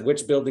 They said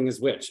which building is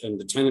which, and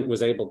the tenant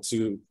was able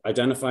to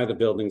identify the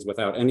buildings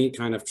without any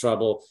kind of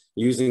trouble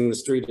using the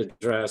street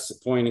address,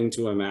 pointing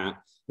to a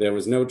map. There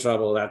was no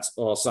trouble. That's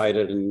all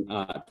cited in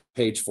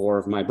page 4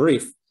 of my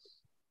brief.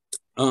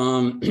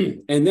 And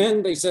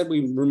then they said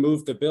we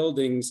removed the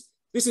buildings.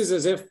 This is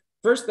as if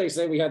first they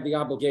say we had the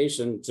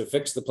obligation to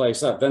fix the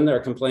place up. Then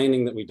they're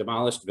complaining that we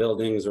demolished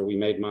buildings or we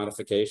made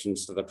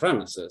modifications to the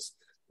premises.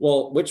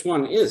 Well, which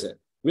one is it?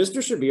 Mr.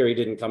 Shabiri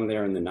didn't come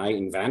there in the night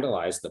and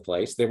vandalize the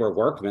place. They were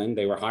workmen.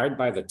 They were hired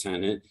by the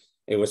tenant.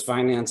 It was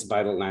financed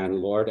by the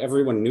landlord.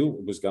 Everyone knew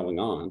what was going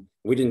on.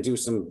 We didn't do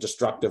some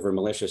destructive or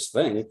malicious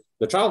thing.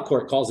 The trial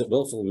court calls it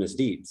willful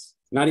misdeeds,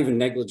 not even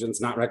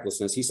negligence, not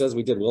recklessness. He says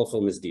we did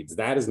willful misdeeds.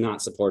 That is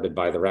not supported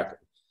by the record.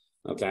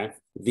 Okay.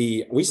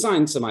 We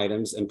signed some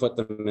items and put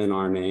them in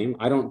our name.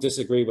 I don't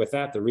disagree with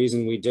that. The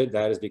reason we did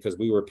that is because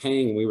we were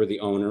paying, we were the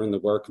owner, and the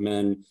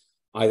workmen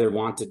either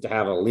wanted to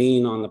have a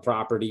lien on the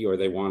property or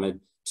they wanted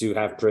to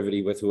have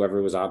privity with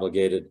whoever was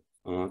obligated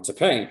to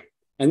pay.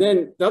 And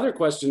then the other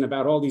question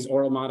about all these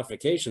oral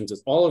modifications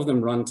is all of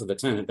them run to the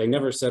tenant. They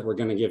never said we're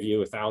going to give you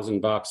 $1,000,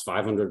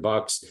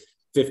 $500,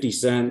 50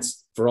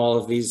 cents for all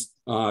of these.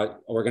 We're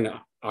going to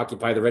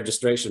occupy the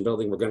registration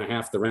building. We're going to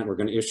half the rent. We're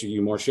going to issue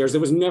you more shares. There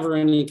was never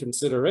any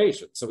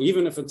consideration. So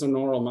even if it's an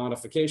oral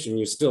modification,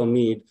 you still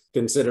need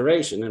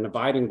consideration, and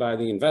abiding by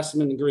the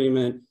investment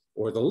agreement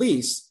or the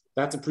lease.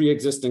 That's a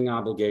pre-existing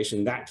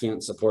obligation that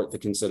can't support the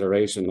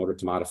consideration in order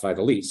to modify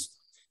the lease.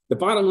 The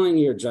bottom line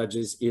here,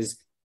 judges, is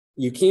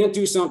you can't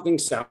do something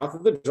south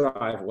of the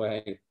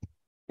driveway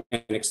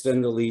and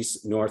extend the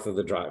lease north of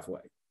the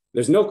driveway.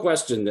 There's no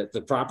question that the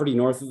property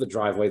north of the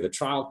driveway, the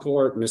trial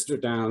court, Mr.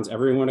 Downs,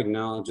 everyone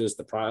acknowledges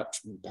the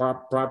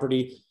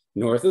property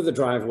north of the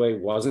driveway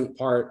wasn't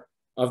part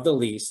of the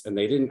lease, and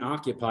they didn't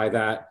occupy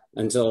that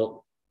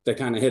until they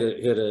kind of hit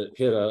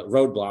a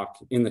roadblock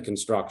in the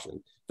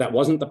construction. That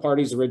wasn't the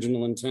party's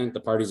original intent. The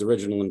party's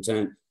original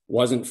intent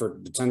wasn't for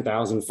the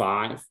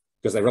 10,005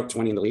 because they wrote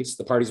 20 in the lease.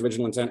 The party's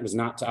original intent was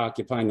not to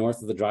occupy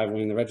north of the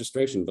driveway in the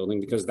registration building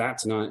because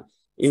that's not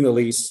in the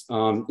lease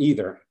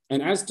either.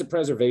 And as to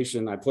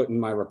preservation, I put in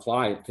my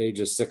reply at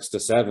pages 6 to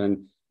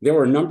 7, there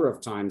were a number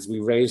of times we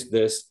raised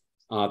this.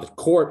 The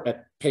court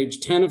at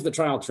page 10 of the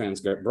trial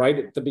transcript, right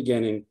at the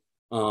beginning,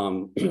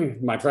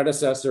 my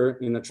predecessor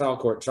in the trial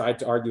court tried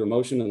to argue a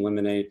motion to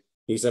eliminate.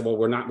 He said, well,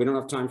 we don't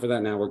have time for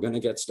that now. We're going to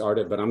get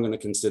started, but I'm going to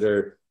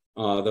consider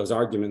those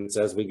arguments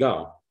as we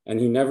go. And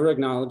he never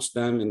acknowledged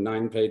them in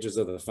 9 pages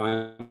of the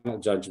final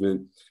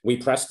judgment. We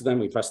pressed them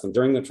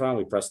during the trial.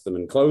 We pressed them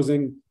in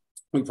closing.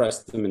 We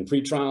pressed them in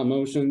pretrial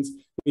motions.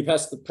 We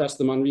pressed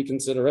them on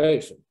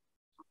reconsideration.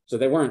 So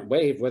they weren't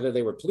waived, whether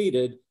they were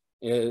pleaded.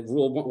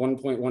 Rule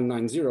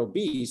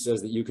 1.190B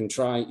says that you can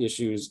try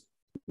issues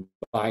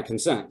by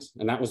consent.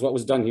 And that was what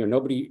was done here.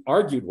 Nobody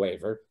argued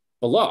waiver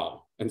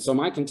below. And so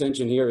my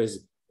contention here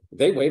is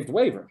they waived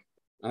waiver.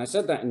 And I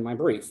said that in my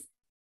brief.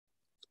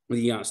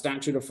 The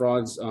statute of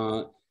frauds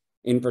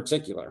in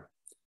particular.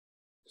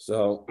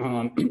 So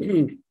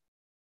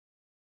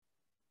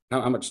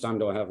how much time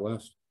do I have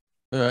left?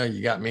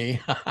 You got me.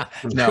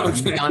 No,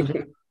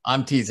 Okay.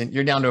 I'm teasing.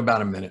 You're down to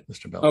about a minute,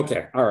 Mr. Bell.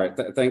 Okay. All right.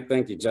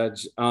 Thank you,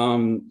 Judge.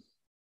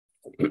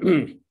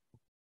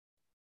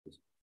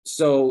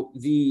 So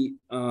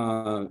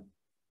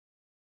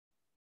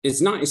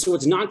it's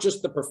not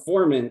just the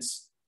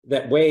performance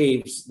that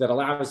waives, that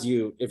allows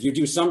you, if you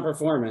do some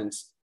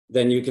performance,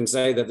 then you can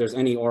say that there's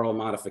any oral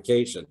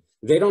modification.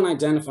 They don't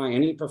identify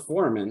any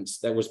performance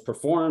that was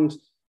performed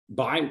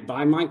by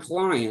my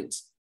client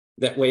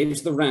that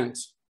waives the rent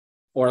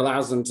or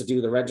allows them to do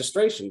the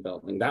registration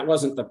building. That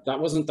wasn't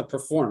the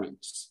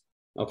performance,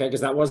 okay?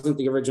 Because that wasn't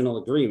the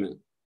original agreement.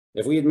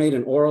 If we had made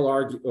an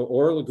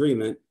oral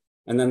agreement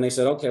and then they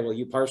said, okay, well,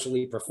 you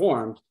partially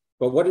performed,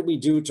 but what did we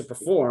do to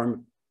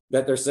perform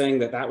that they're saying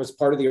that that was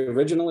part of the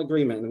original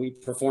agreement and we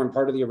performed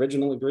part of the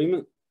original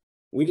agreement?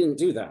 We didn't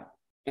do that.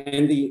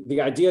 And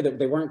the idea that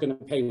they weren't going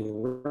to pay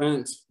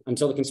rent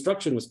until the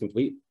construction was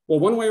complete, well,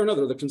 one way or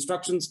another, the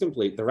construction's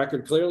complete. The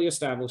record clearly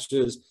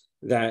establishes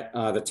that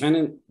the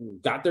tenant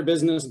got their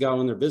business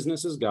going, their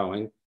business is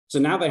going, so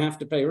now they have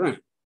to pay rent.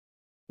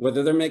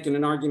 Whether they're making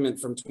an argument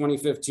from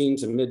 2015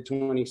 to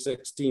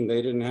mid-2016,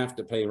 they didn't have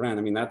to pay rent.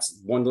 I mean,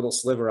 that's one little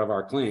sliver of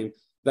our claim.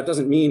 That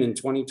doesn't mean in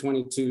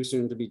 2022,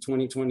 soon to be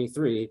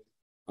 2023,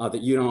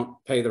 that you don't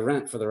pay the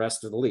rent for the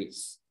rest of the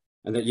lease,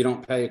 and that you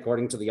don't pay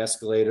according to the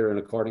escalator and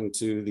according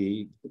to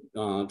the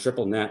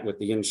triple net with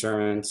the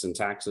insurance and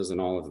taxes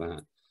and all of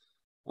that.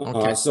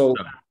 Okay. So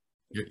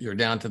you're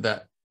down to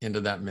that end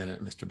of that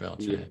minute, Mr.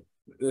 Beltran.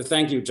 Yeah.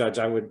 Thank you, Judge.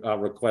 I would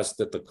request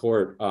that the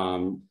court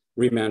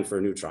remand for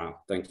a new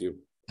trial. Thank you.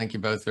 Thank you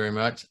both very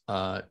much.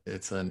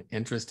 It's an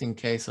interesting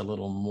case, a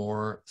little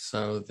more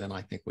so than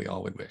I think we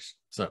all would wish.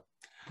 So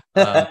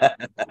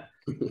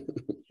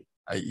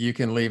you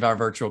can leave our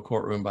virtual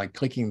courtroom by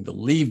clicking the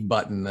leave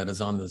button that is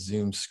on the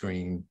Zoom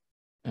screen,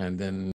 and then